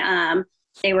me.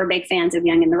 They were big fans of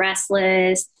Young and the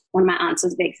Restless. one of my aunts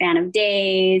was a big fan of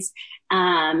Days.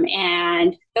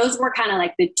 And those were kind of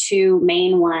like the two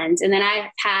main ones. And then I've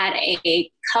had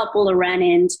a couple of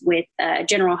run-ins with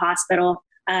General Hospital,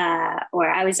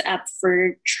 where I was up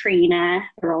for Trina,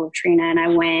 the role of Trina, and I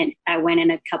went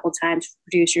in a couple times for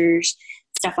producers,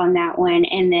 stuff on that one.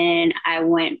 And then I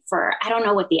went for, I don't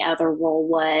know what the other role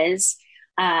was.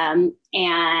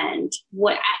 And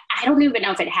what, I don't even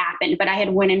know if it happened, but I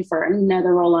had went in for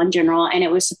another role on General, and I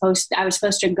was supposed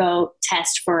to go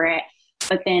test for it,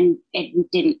 but then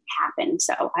it didn't happen.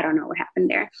 So I don't know what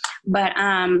happened there, but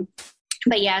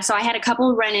yeah, so I had a couple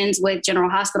of run-ins with General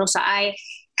Hospital. So I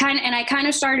kind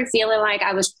of started feeling like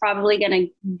I was probably going to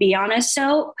be on a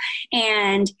soap,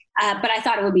 and, but I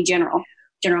thought it would be General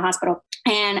Hospital.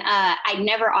 And I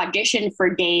never auditioned for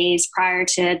Days prior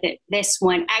to this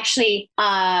one. Actually,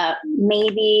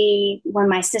 maybe when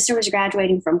my sister was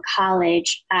graduating from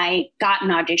college, I got an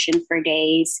audition for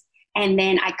Days. And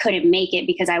then I couldn't make it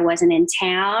because I wasn't in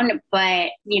town.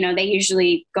 But, you know, they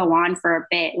usually go on for a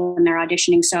bit when they're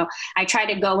auditioning. So I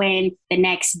tried to go in the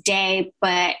next day,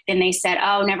 but then they said,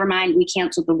 oh, never mind, we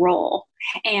canceled the role.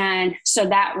 And so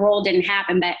that role didn't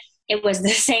happen. But it was the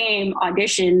same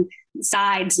audition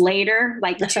sides later,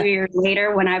 like 2 years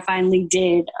later, when I finally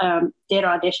did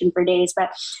audition for Days.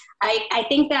 But I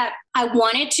think that I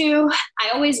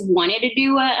always wanted to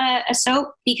do a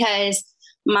soap, because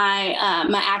my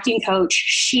acting coach,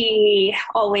 she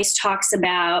always talks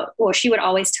about, or she would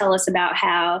always tell us about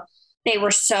how they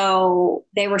were so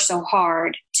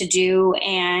hard to do,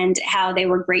 and how they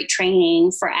were great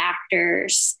training for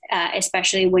actors,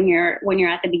 especially when you're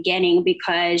at the beginning,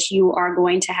 because you are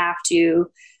going to have to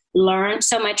learn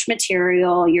so much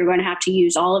material. You're going to have to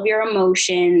use all of your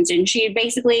emotions. And she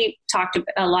basically talked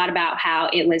a lot about how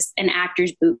it was an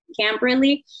actor's boot camp,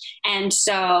 really. And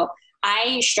so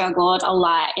I struggled a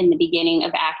lot in the beginning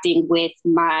of acting with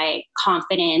my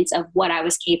confidence of what I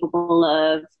was capable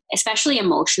of, especially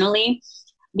emotionally,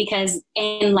 because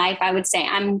in life, I would say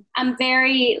I'm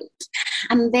very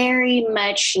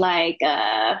much like,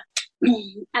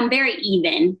 I'm very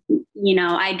even, you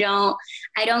know, I don't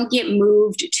get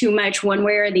moved too much one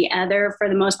way or the other for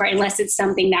the most part, unless it's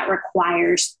something that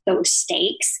requires those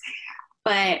stakes.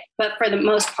 But for the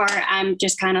most part, I'm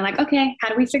just kind of like, okay, how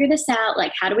do we figure this out?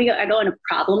 Like, how do we go? I go into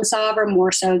problem solver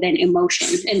more so than emotion.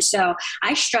 And so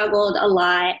I struggled a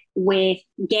lot with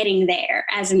getting there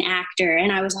as an actor.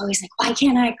 And I was always like, why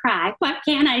can't I cry? Why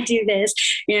can't I do this?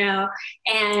 You know?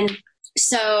 And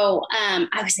so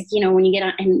I was like, you know, when you get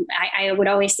on, and I would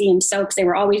always see in soaps, they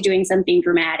were always doing something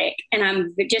dramatic. And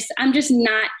I'm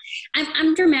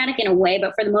dramatic in a way,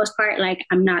 but for the most part, like,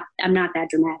 I'm not that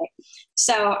dramatic.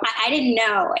 So I didn't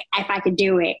know if I could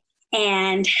do it.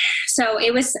 And so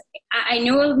I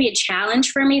knew it would be a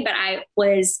challenge for me, but I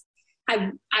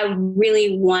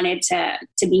really wanted to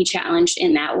be challenged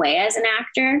in that way as an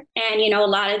actor. And, you know, a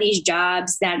lot of these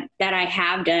jobs that I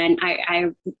have done, I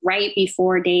right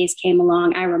before Days came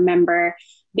along, I remember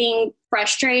being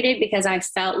frustrated because I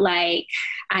felt like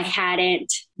I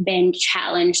hadn't been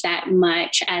challenged that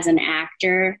much as an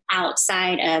actor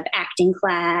outside of acting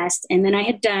class. And then I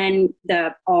had done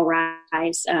the All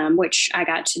Rise, which I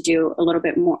got to do a little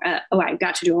bit more. I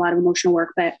got to do a lot of emotional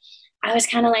work, but I was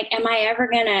kind of like, am I ever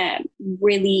going to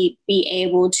really be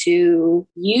able to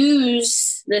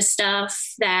use the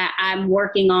stuff that I'm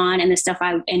working on and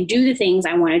and do the things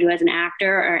I want to do as an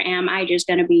actor? Or am I just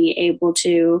going to be able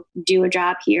to do a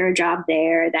job here, a job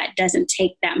there that doesn't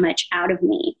take that much out of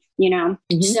me, you know?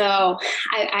 Mm-hmm. So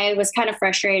I was kind of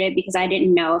frustrated because I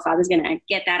didn't know if I was going to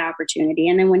get that opportunity.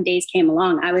 And then when Days came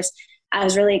along, I was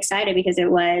really excited because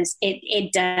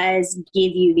it does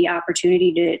give you the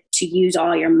opportunity to use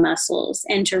all your muscles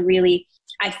and to really,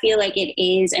 I feel like it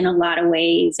is in a lot of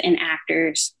ways an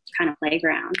actor's kind of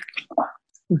playground.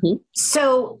 Mm-hmm.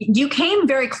 So you came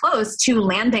very close to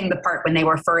landing the part when they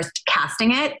were first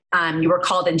casting it. You were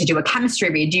called in to do a chemistry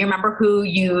read. Do you remember who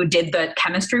you did the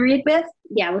chemistry read with?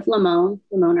 Yeah, with Lamone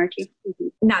Archie. Mm-hmm.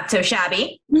 Not so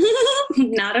shabby.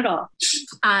 Not at all.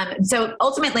 So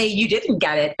ultimately you didn't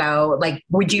get it though. Like,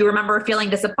 would you remember feeling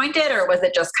disappointed, or was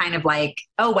it just kind of like,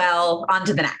 oh, well, on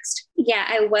to the next? Yeah,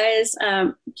 I was.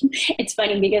 It's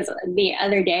funny because the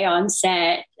other day on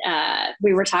set,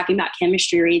 we were talking about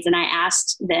chemistry reads, and I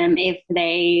asked them if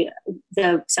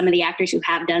some of the actors who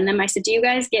have done them, I said, do you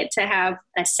guys get to have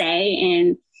a say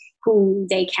in who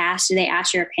they cast? Do they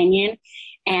ask your opinion?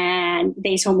 And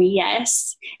they told me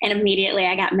yes. And immediately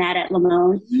I got mad at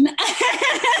Lamone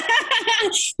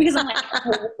because I'm like,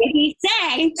 what did he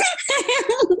say?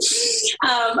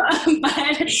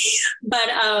 But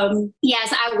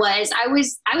yes, I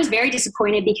was very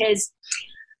disappointed because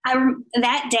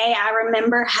that day I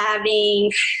remember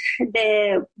having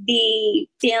the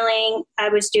feeling. I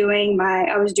was doing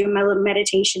my little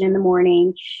meditation in the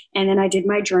morning, and then I did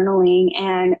my journaling.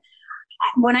 And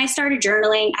when I started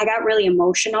journaling, I got really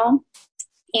emotional.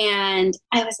 And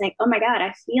I was like, oh my God,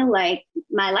 I feel like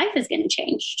my life is going to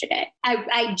change today.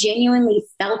 I genuinely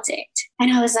felt it.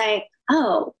 And I was like,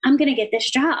 oh, I'm going to get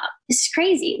this job. This is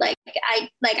crazy.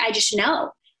 I just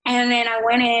know. And then I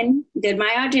went in, did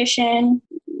my audition,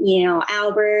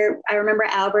 I remember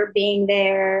Albert being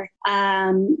there.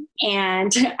 And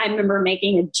I remember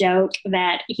making a joke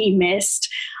that he missed.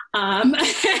 I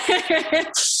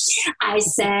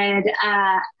said,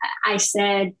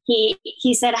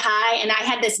 he said hi, and I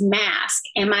had this mask,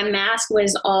 and my mask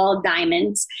was all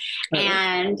diamonds.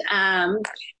 And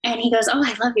he goes, oh,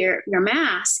 I love your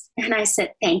mask. And I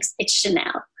said, thanks, it's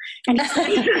Chanel. And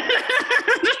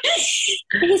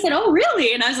he said, oh,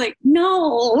 really? And I was like,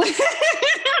 no,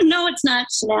 no, it's not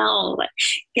Chanel.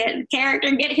 Get character,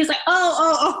 get it. He's like,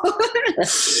 oh.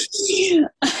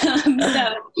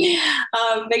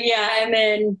 But yeah, and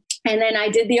then I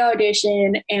did the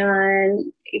audition,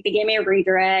 and they gave me a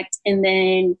redirect. And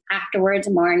then afterwards,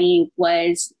 Marnie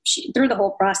through the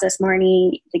whole process,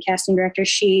 Marnie, the casting director,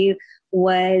 she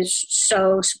was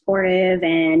so supportive,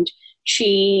 and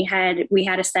we had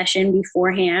a session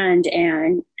beforehand,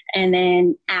 and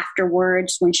then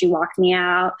afterwards, when she walked me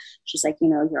out, she's like,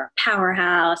 you're a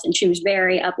powerhouse. And she was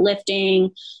very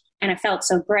uplifting, and I felt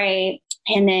so great.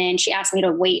 And then she asked me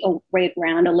to wait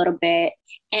around a little bit.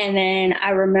 And then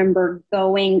I remember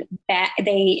going back.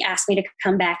 They asked me to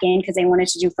come back in because they wanted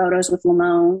to do photos with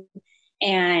Lamone.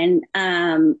 And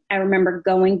I remember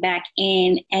going back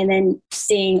in and then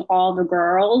seeing all the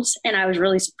girls. And I was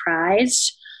really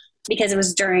surprised because it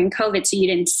was during COVID, so you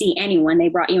didn't see anyone. They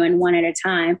brought you in one at a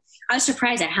time. I was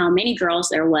surprised at how many girls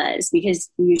there was, because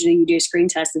usually you do a screen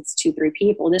test, it's 2-3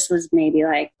 people. This was maybe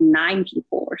like 9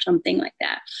 people or something like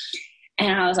that.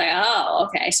 And I was like, oh,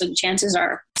 okay. So the chances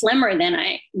are slimmer than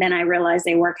I realized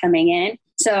they were coming in.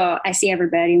 So I see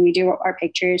everybody, and we do our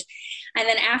pictures. And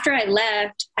then after I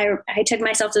left, I took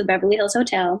myself to the Beverly Hills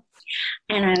Hotel,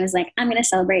 and I was like, I'm going to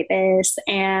celebrate this.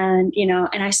 And,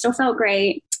 and I still felt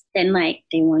great. Then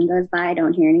day 1 goes by, I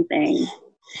don't hear anything.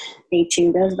 Day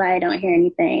 2 goes by, I don't hear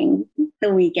anything.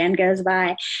 The weekend goes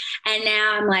by. And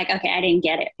now I'm like, okay, I didn't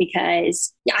get it,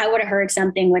 because I would have heard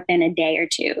something within a day or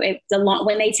two.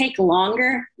 When they take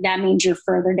longer, that means you're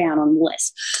further down on the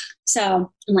list.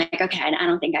 So I'm like, okay, I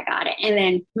don't think I got it. And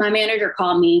then my manager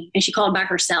called me, and she called by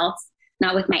herself,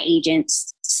 not with my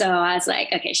agents. So I was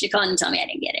like, okay, she called and told me I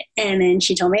didn't get it. And then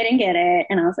she told me I didn't get it.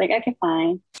 And I was like, okay,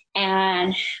 fine.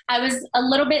 And I was a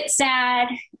little bit sad.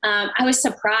 I was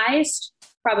surprised,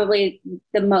 probably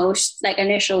the most,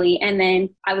 initially. And then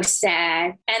I was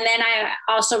sad. And then I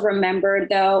also remembered,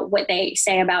 though, what they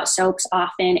say about soaps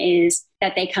often is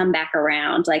that they come back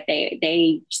around.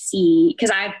 They see,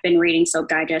 because I've been reading Soap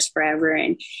Digest forever,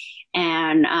 and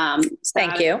so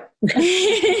thank you.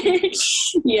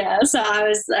 Yeah. So I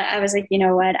was like, you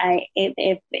know what,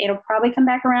 it'll probably come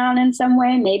back around in some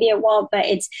way. Maybe it won't, but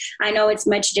I know it's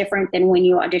much different than when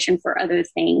you audition for other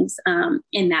things,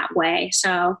 in that way.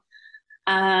 So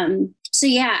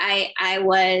yeah, I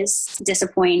was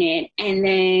disappointed. And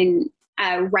then,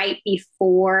 right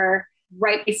before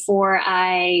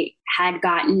I had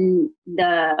gotten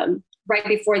right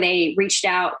before they reached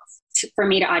out for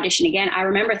me to audition again, I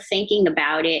remember thinking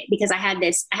about it, because I had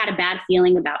a bad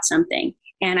feeling about something,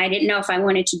 and I didn't know if I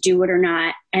wanted to do it or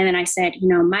not. And then I said,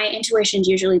 my intuition's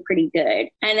usually pretty good.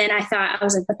 And then I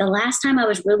was like, but the last time I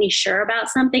was really sure about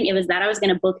something, it was that I was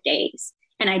going to book days,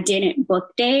 and I didn't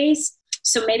book days.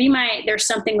 So maybe there's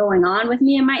something going on with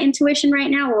me and my intuition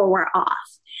right now, or we're off.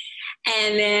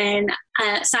 And then,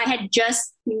 so I had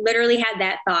just literally had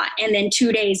that thought. And then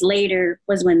 2 days later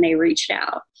was when they reached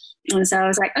out. And so I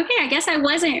was like, okay, I guess I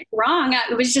wasn't wrong.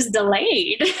 It was just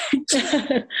delayed.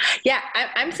 Yeah,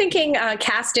 I'm thinking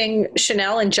casting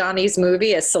Chanel in Johnny's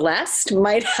movie as Celeste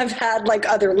might have had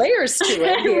other layers to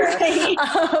it here. Right.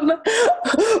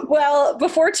 Well,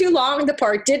 before too long, the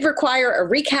part did require a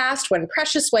recast when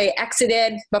Precious Way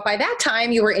exited. But by that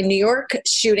time, you were in New York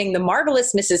shooting The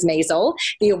Marvelous Mrs. Maisel,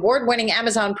 the award-winning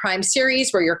Amazon Prime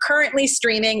series where you're currently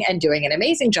streaming and doing an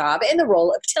amazing job in the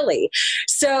role of Tilly.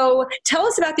 So tell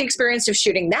us about the experience of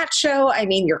shooting that show. I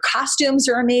mean, your costumes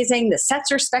are amazing. The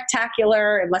sets are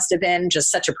spectacular. It must have been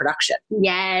just such a production.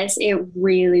 Yes, it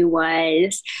really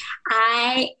was.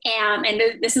 And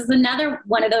this is another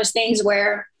one of those things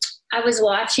where I was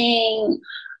watching,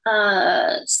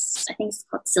 I think it's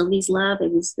called Sylvie's Love.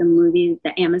 It was the movie,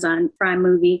 the Amazon Prime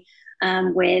movie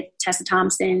with Tessa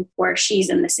Thompson, where she's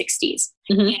in the 60s.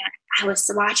 Mm-hmm. And I was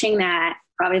watching that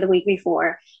probably the week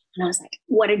before, and I was like,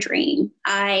 what a dream.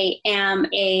 I am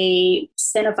a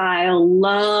cinephile,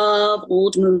 love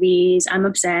old movies. I'm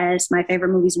obsessed. My favorite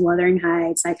movie is Wuthering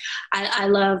Heights. Like, I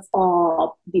love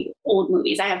all the old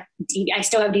movies. I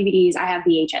still have DVDs. I have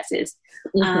VHSs,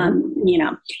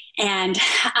 and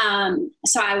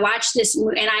so I watched this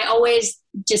movie, and I always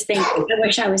just think, I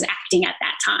wish I was acting at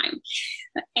that time.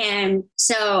 And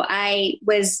so I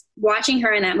was watching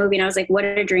her in that movie, and I was like, what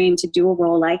a dream to do a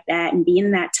role like that and be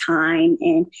in that time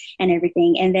and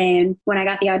everything. And then when I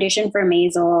got the audition for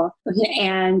Maisel,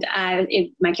 and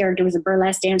my character was a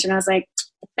burlesque dancer, and I was like,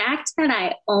 the fact that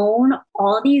I own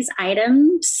all these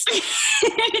items,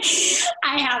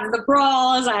 I have the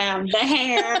bras, I have the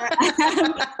hair, I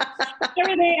have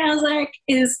everything. I was like,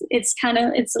 it's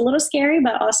a little scary,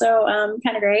 but also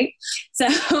kind of great. So,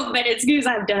 but it's because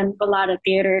I've done a lot of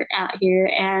theater out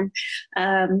here, and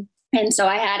so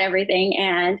I had everything,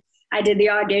 and I did the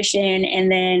audition,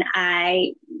 and then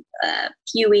a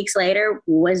few weeks later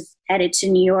was headed to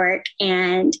New York.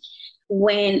 And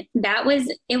when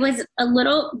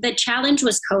the challenge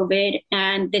was COVID,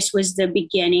 and this was the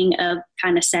beginning of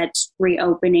kind of sets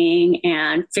reopening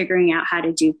and figuring out how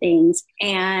to do things.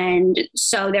 And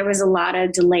so there was a lot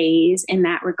of delays in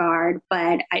that regard,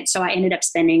 but I ended up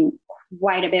spending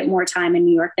quite a bit more time in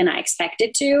New York than I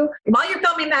expected to. While you're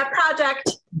filming that project,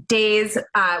 Days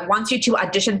wants you to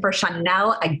audition for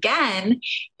Chanel again.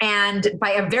 And by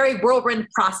a very whirlwind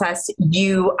process,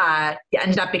 you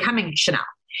ended up becoming Chanel.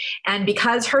 And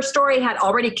because her story had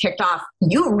already kicked off,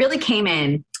 you really came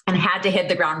in and had to hit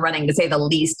the ground running, to say the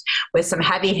least, with some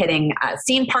heavy hitting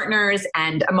scene partners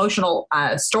and emotional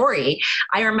story.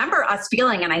 I remember us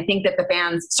feeling, and I think that the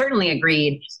fans certainly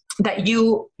agreed, that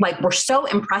you were so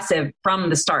impressive from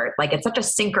the start. Like, it's such a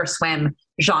sink or swim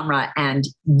genre, and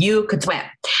you could swim.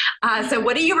 So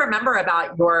what do you remember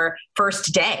about your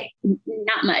first day?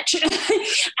 Not much.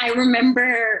 I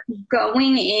remember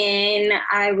going in.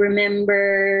 I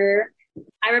remember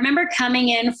coming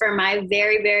in for my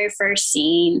very, very first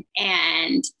scene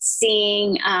and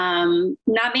seeing,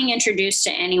 not being introduced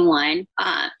to anyone,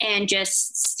 and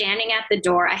just standing at the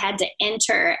door. I had to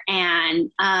enter,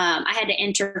 and I had to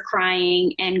enter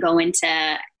crying and go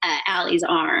into Allie's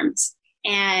arms.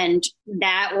 And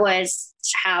that was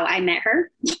how I met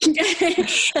her.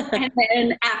 And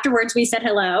then afterwards we said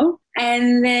hello.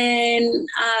 And then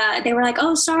they were like,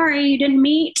 oh, sorry, you didn't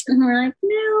meet. And we're like,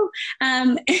 no.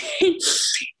 And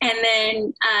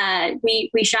then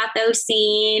we shot those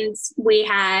scenes.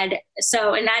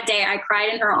 So in that day I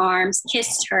cried in her arms,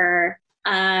 kissed her.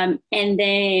 And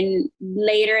then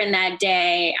later in that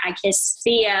day I kissed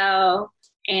Theo.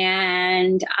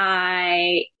 And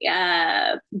I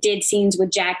did scenes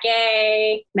with Jack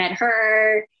A, met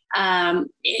her.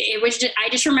 It was just, I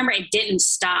just remember it didn't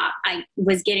stop. I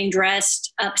was getting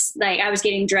dressed up, I was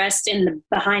getting dressed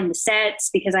behind the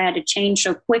sets because I had to change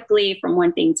so quickly from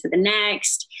one thing to the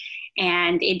next.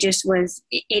 And it was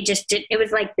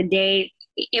like the day,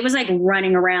 it was like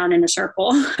running around in a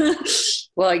circle.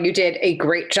 Well, you did a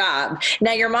great job.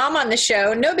 Now, your mom on the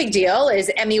show, no big deal,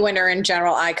 is Emmy winner and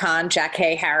general icon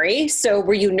Jackée Harry. So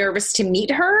were you nervous to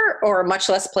meet her, or much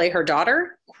less play her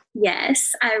daughter?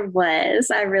 Yes, I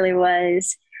was. I really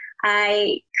was.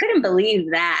 I couldn't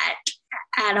believe that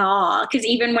at all. Because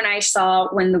even when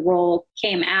the role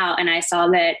came out and I saw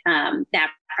that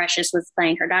that Precious was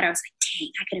playing her daughter, I was like, dang,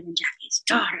 I could have been Jackie's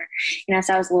daughter.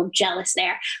 So I was a little jealous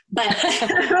there. But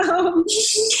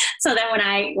so then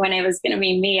when it was going to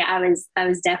be me, I was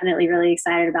definitely really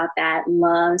excited about that.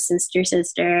 Love, sister,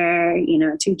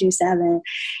 227.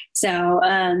 So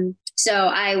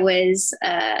I was,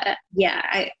 I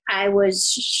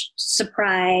was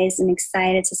surprised and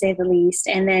excited, to say the least.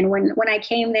 And then when I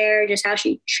came there, just how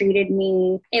she treated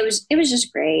me, it was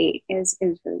just great. It was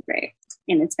really great.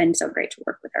 And it's been so great to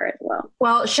work with her as well.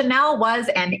 Well, Chanel was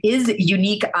and is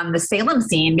unique on the Salem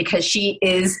scene because she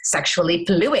is sexually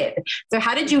fluid. So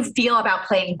how did you feel about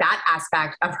playing that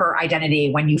aspect of her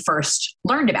identity when you first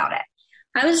learned about it?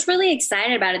 I was really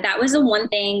excited about it. That was the one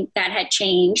thing that had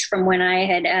changed from when I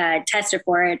had tested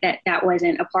for it, that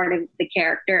wasn't a part of the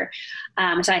character.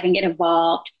 So I can get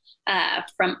involved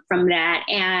from that.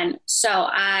 And so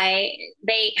I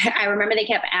remember they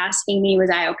kept asking me, was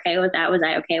I okay with that? Was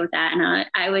I okay with that? And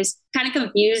I was kind of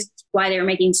confused why they were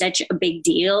making such a big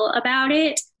deal about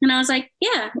it. And I was like,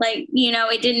 yeah,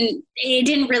 it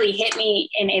didn't really hit me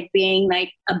in it being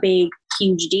like a big,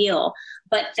 huge deal.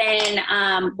 But then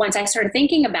once I started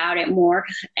thinking about it more,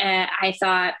 I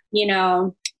thought,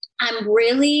 I'm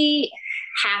really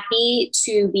happy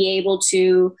to be able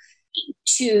to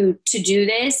to do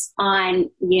this on,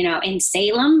 in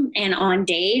Salem and on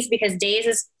Days, because Days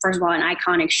is, first of all, an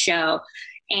iconic show,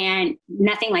 and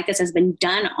nothing like this has been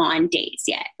done on Days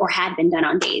yet, or had been done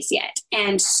on Days yet.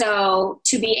 And so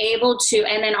to be able to,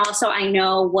 and then also I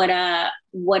know what a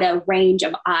range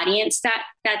of audience that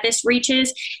this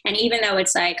reaches. And even though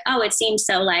it's like, oh, it seems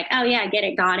so like, oh yeah, get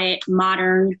it, got it,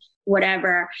 modern,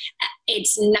 whatever,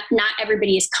 it's not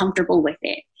everybody is comfortable with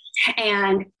it.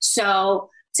 And so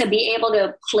to be able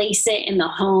to place it in the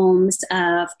homes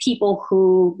of people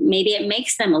who maybe it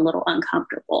makes them a little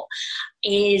uncomfortable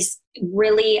is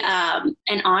really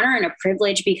an honor and a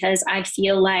privilege, because I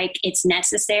feel like it's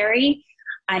necessary.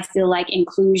 I feel like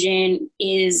inclusion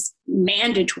is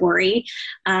mandatory.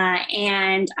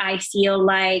 And I feel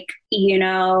like,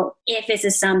 if this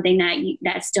is something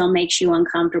that still makes you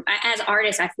uncomfortable, as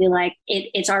artists, I feel like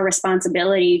it's our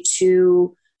responsibility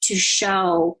to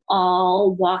show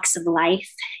all walks of life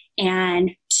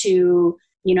and to,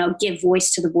 give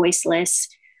voice to the voiceless,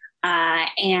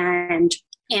 and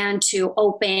to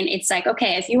open. It's like,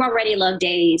 okay, if you already love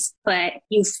Days, but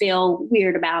you feel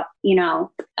weird about,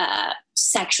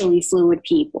 sexually fluid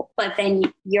people, but then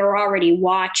you're already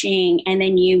watching, and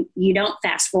then you don't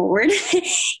fast forward,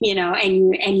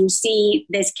 and you see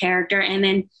this character, and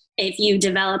then if you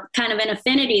develop kind of an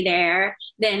affinity there,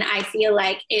 then I feel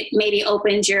like it maybe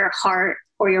opens your heart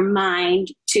or your mind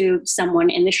to someone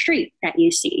in the street that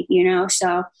you see,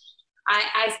 So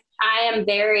I am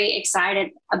very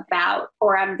excited about,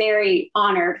 or I'm very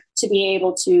honored to be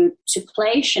able to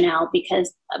play Chanel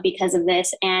because of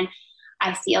this. And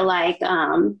I feel like,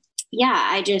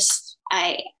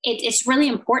 it's really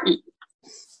important.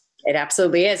 It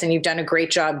absolutely is. And you've done a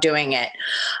great job doing it.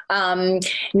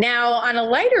 Now, on a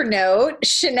lighter note,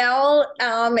 Chanel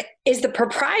is the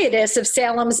proprietress of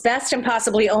Salem's best and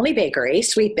possibly only bakery,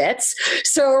 Sweet Bits.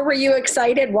 So were you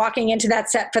excited walking into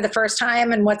that set for the first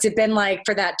time? And what's it been like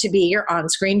for that to be your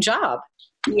on-screen job?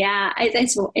 Yeah,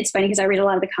 it's funny because I read a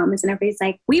lot of the comments and everybody's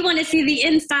like, we want to see the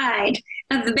inside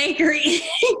of the bakery.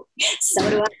 So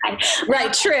do I.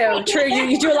 Right, true.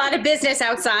 You do a lot of business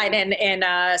outside in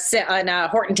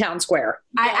Horton Town Square.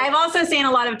 I've also seen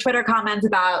a lot of Twitter comments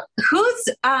about who's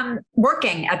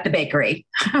working at the bakery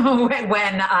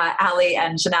when Ali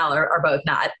and Chanel are both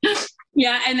not.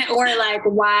 Yeah, or like,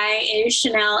 why is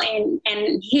Chanel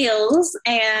in heels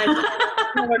and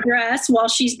a dress while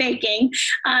she's baking?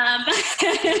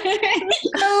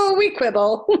 Oh, we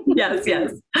quibble. Yes.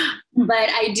 But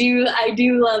I do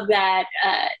love that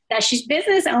she's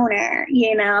business owner,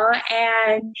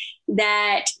 and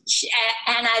that,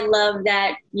 and I love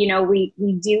that,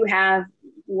 we do have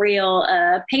real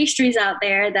pastries out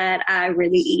there that I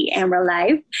really eat in real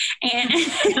life. And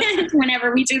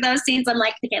whenever we do those scenes, I'm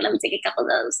like, okay, let me take a couple of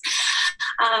those.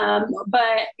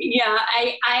 But yeah,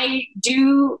 I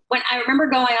do, when I remember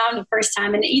going on the first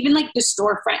time, and even like the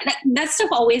storefront, that stuff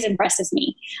always impresses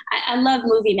me. I love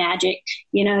movie magic,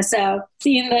 so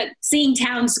seeing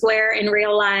Town Square in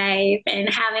real life and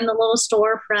having the little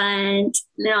storefront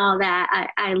and all that,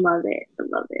 I love it. I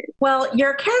love it. Well,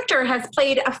 your character has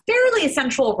played a fairly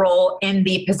central role in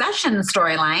the possession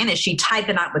storyline as she tied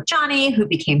the knot with Johnny, who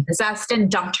became possessed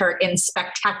and dumped her in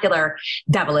spectacular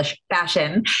devilish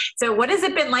fashion. So what has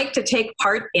it been like to take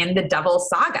part in the Devil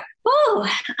Saga? Oh,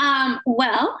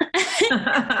 well,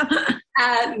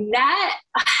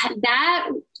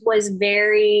 that was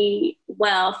very,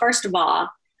 well, first of all,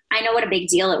 I know what a big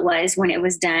deal it was when it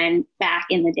was done back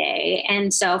in the day.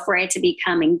 And so for it to be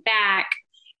coming back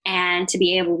and to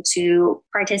be able to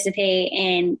participate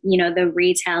in, the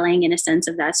retelling in a sense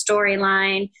of that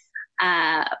storyline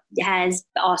has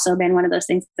also been one of those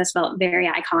things that's felt very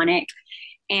iconic.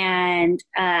 And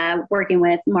working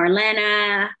with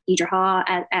Marlena, Deidre Hall,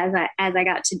 as I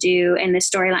got to do in this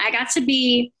storyline,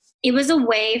 it was a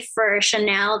way for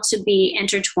Chanel to be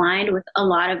intertwined with a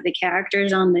lot of the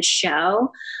characters on the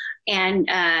show and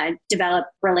develop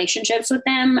relationships with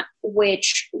them,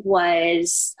 which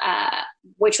was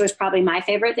probably my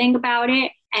favorite thing about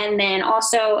it. And then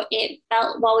also it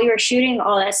felt, while we were shooting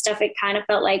all that stuff, it kind of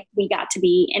felt like we got to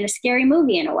be in a scary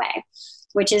movie in a way,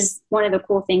 which is one of the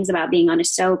cool things about being on a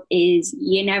soap is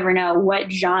you never know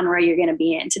what genre you're going to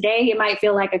be in. Today, it might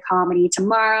feel like a comedy.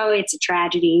 Tomorrow, it's a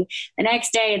tragedy. The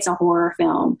next day, it's a horror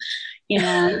film.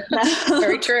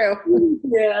 Very true.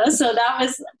 Yeah. So that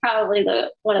was probably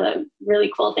one of the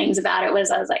really cool things about it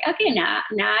was I was like, okay, now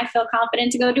I feel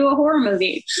confident to go do a horror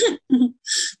movie.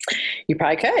 You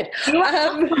probably could.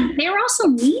 They were also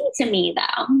mean to me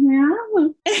though.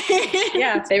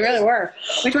 Yeah, they really were.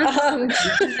 Which was,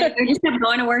 I just kept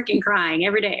going to work and crying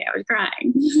every day. I was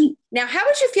crying. Now, how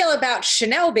would you feel about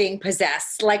Chanel being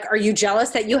possessed? Like, are you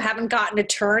jealous that you haven't gotten a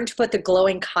turn to put the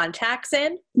glowing contacts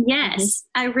in? Yes,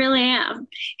 I really am.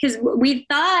 Because we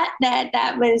thought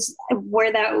that was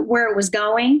where it was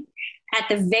going. At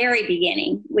the very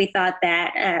beginning, we thought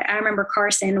that, I remember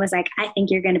Carson was like, I think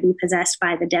you're going to be possessed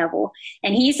by the devil.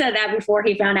 And he said that before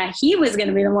he found out he was going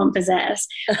to be the one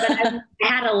possessed. But I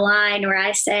had a line where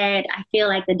I said, I feel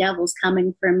like the devil's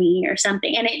coming for me or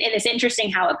something. And it's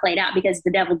interesting how it played out because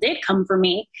the devil did come for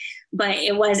me, but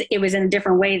it was in a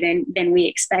different way than we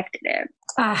expected it.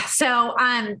 So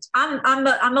on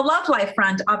the love life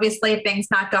front, obviously things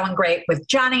not going great with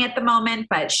Johnny at the moment,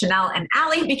 but Chanel and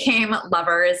Allie became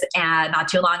lovers and not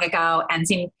too long ago and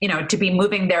seem, to be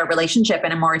moving their relationship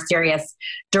in a more serious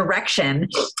direction.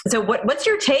 So what's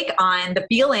your take on the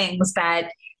feelings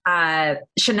that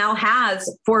Chanel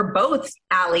has for both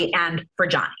Allie and for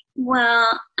Johnny?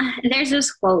 Well, there's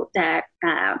this quote that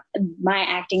my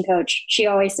acting coach, she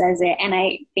always says it, and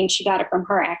I think she got it from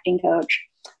her acting coach,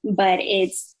 but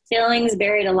it's feelings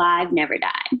buried alive never die.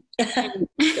 Good.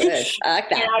 I like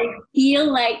that. And I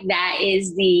feel like that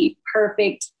is the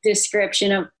perfect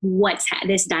description of what's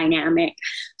this dynamic.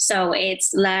 So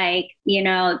it's like,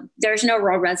 there's no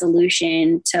real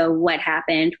resolution to what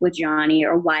happened with Johnny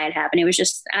or why it happened. It was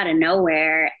just out of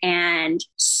nowhere. And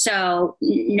so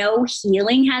no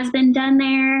healing has been done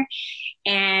there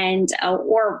and,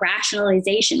 or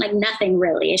rationalization, like nothing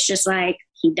really. It's just like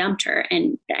he dumped her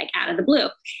and like out of the blue.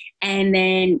 And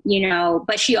then,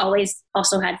 but she always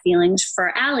also had feelings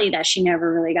for Allie that she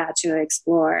never really got to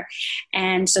explore.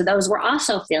 And so those were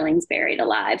also feelings buried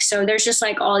alive. So there's just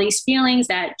like all these feelings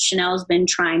that Chanel's been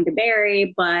trying to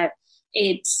bury, but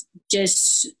it's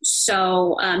just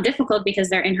so difficult because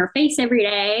they're in her face every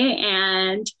day.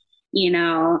 And,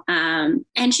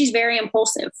 and she's very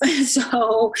impulsive.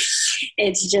 So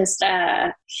it's just,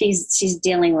 she's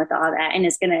dealing with all that, and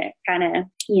it's going to kind of,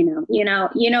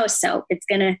 soap.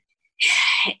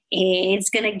 It's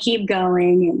gonna keep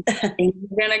going, and things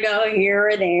are gonna go here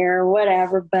or there, or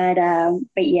whatever. But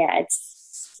yeah,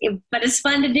 it's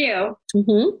fun to do.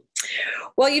 Mm-hmm.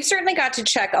 Well, you've certainly got to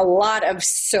check a lot of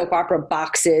soap opera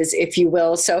boxes, if you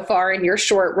will, so far in your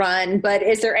short run. But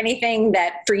is there anything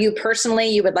that for you personally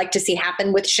you would like to see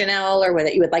happen with Chanel, or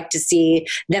that you would like to see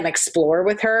them explore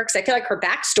with her? Because I feel like her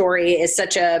backstory is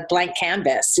such a blank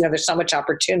canvas. There's so much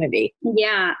opportunity.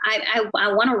 Yeah,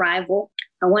 I want a rival.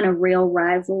 I want a real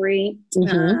rivalry.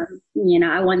 Mm-hmm.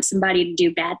 I want somebody to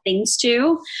do bad things to.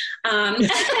 You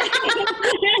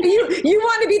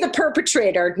want to be the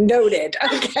perpetrator. Noted.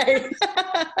 Okay.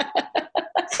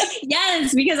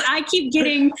 Yes, because I keep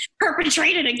getting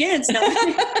perpetrated against. No.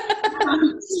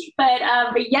 But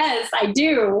yes, I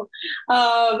do.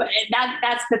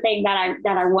 That's the thing that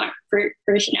I want for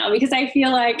Chanel, because I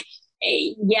feel like,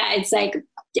 it's like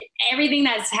everything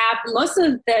that's happened. Most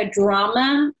of the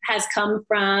drama has come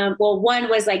from, one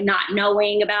was like not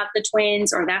knowing about the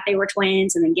twins or that they were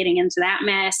twins and then getting into that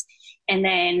mess. And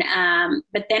then,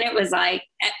 but then it was like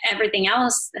everything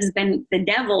else has been the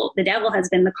devil. The devil has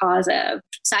been the cause of.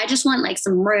 So I just want like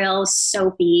some real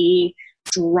soapy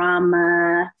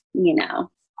drama, I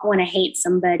want to hate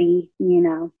somebody,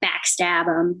 backstab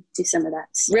them, do some of that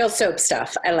stuff. Real soap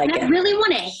stuff. I like it. I really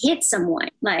want to hit someone.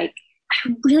 Like,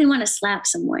 I really want to slap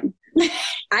someone.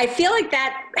 I feel like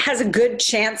that has a good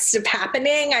chance of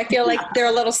happening. I feel like they're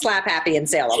a little slap happy in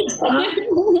Salem.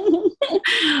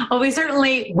 Well, we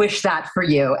certainly wish that for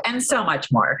you and so much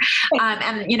more.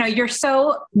 And you're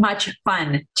so much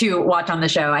fun to watch on the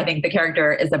show. I think the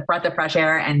character is a breath of fresh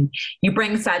air, and you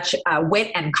bring such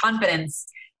wit and confidence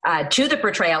to the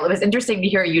portrayal. It was interesting to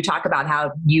hear you talk about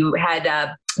how you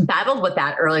had battled with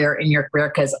that earlier in your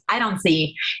career, because I don't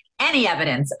see any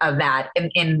evidence of that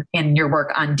in your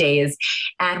work on Days.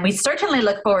 And we certainly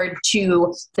look forward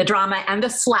to the drama and the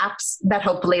slaps that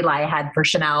hopefully lie ahead for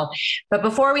Chanel. But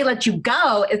before we let you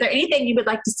go, is there anything you would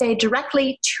like to say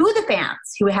directly to the fans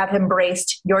who have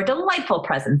embraced your delightful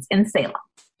presence in Salem?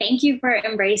 Thank you for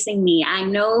embracing me. I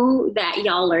know that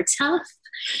y'all are tough,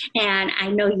 and I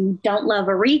know you don't love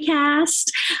a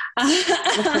recast.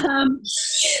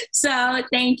 So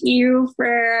thank you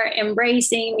for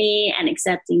embracing me and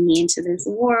accepting me into this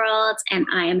world. And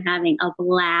I am having a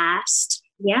blast.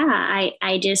 Yeah,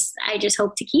 I just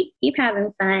hope to keep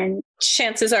having fun.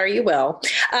 Chances are you will.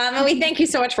 And we thank you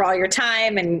so much for all your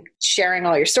time and sharing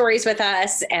all your stories with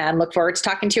us, and look forward to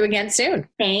talking to you again soon.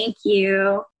 Thank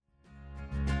you.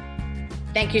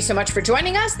 Thank you so much for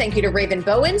joining us. Thank you to Raven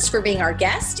Bowens for being our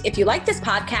guest. If you like this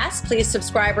podcast, please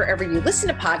subscribe wherever you listen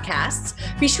to podcasts.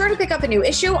 Be sure to pick up a new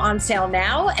issue on sale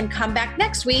now and come back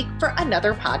next week for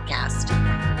another podcast.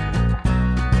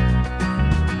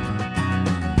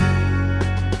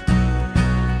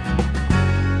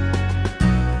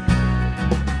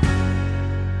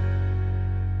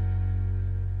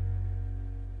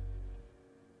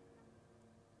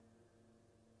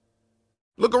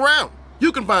 Look around.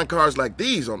 You can find cars like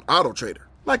these on AutoTrader,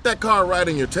 like that car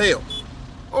riding your tail.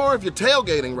 Or if you're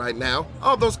tailgating right now,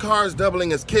 all those cars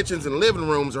doubling as kitchens and living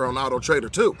rooms are on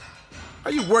AutoTrader too. Are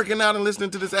you working out and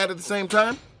listening to this ad at the same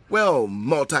time? Well,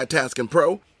 multitasking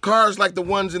pro, cars like the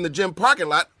ones in the gym parking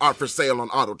lot are for sale on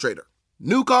AutoTrader.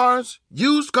 New cars,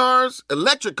 used cars,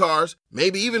 electric cars,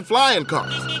 maybe even flying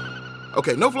cars.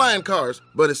 Okay, no flying cars,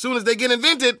 but as soon as they get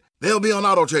invented, they'll be on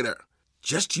AutoTrader.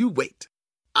 Just you wait.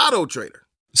 AutoTrader.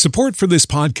 Support for this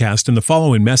podcast and the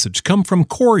following message come from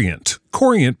Corient.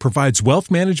 Corient provides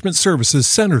wealth management services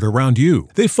centered around you.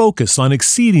 They focus on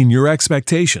exceeding your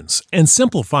expectations and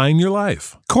simplifying your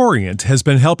life. Corient has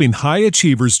been helping high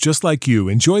achievers just like you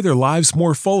enjoy their lives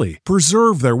more fully,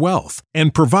 preserve their wealth,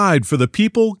 and provide for the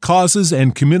people, causes,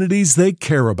 and communities they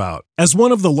care about. As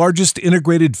one of the largest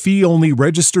integrated fee-only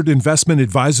registered investment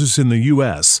advisors in the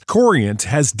U.S., Corient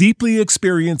has deeply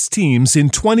experienced teams in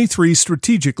 23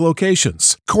 strategic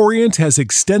locations. Corient has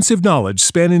extensive knowledge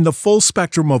spanning the full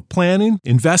spectrum of planning,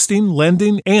 investing,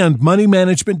 lending, and money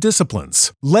management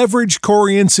disciplines. Leverage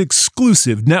Corient's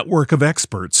exclusive network of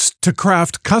experts to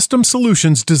craft custom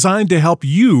solutions designed to help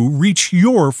you reach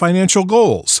your financial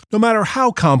goals, no matter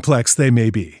how complex they may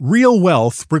be. Real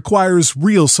wealth requires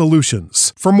real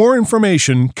solutions. For more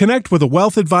information, connect with a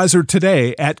wealth advisor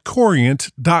today at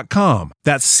Corient.com.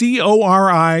 That's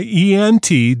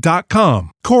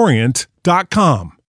Corient.com. Corient.com.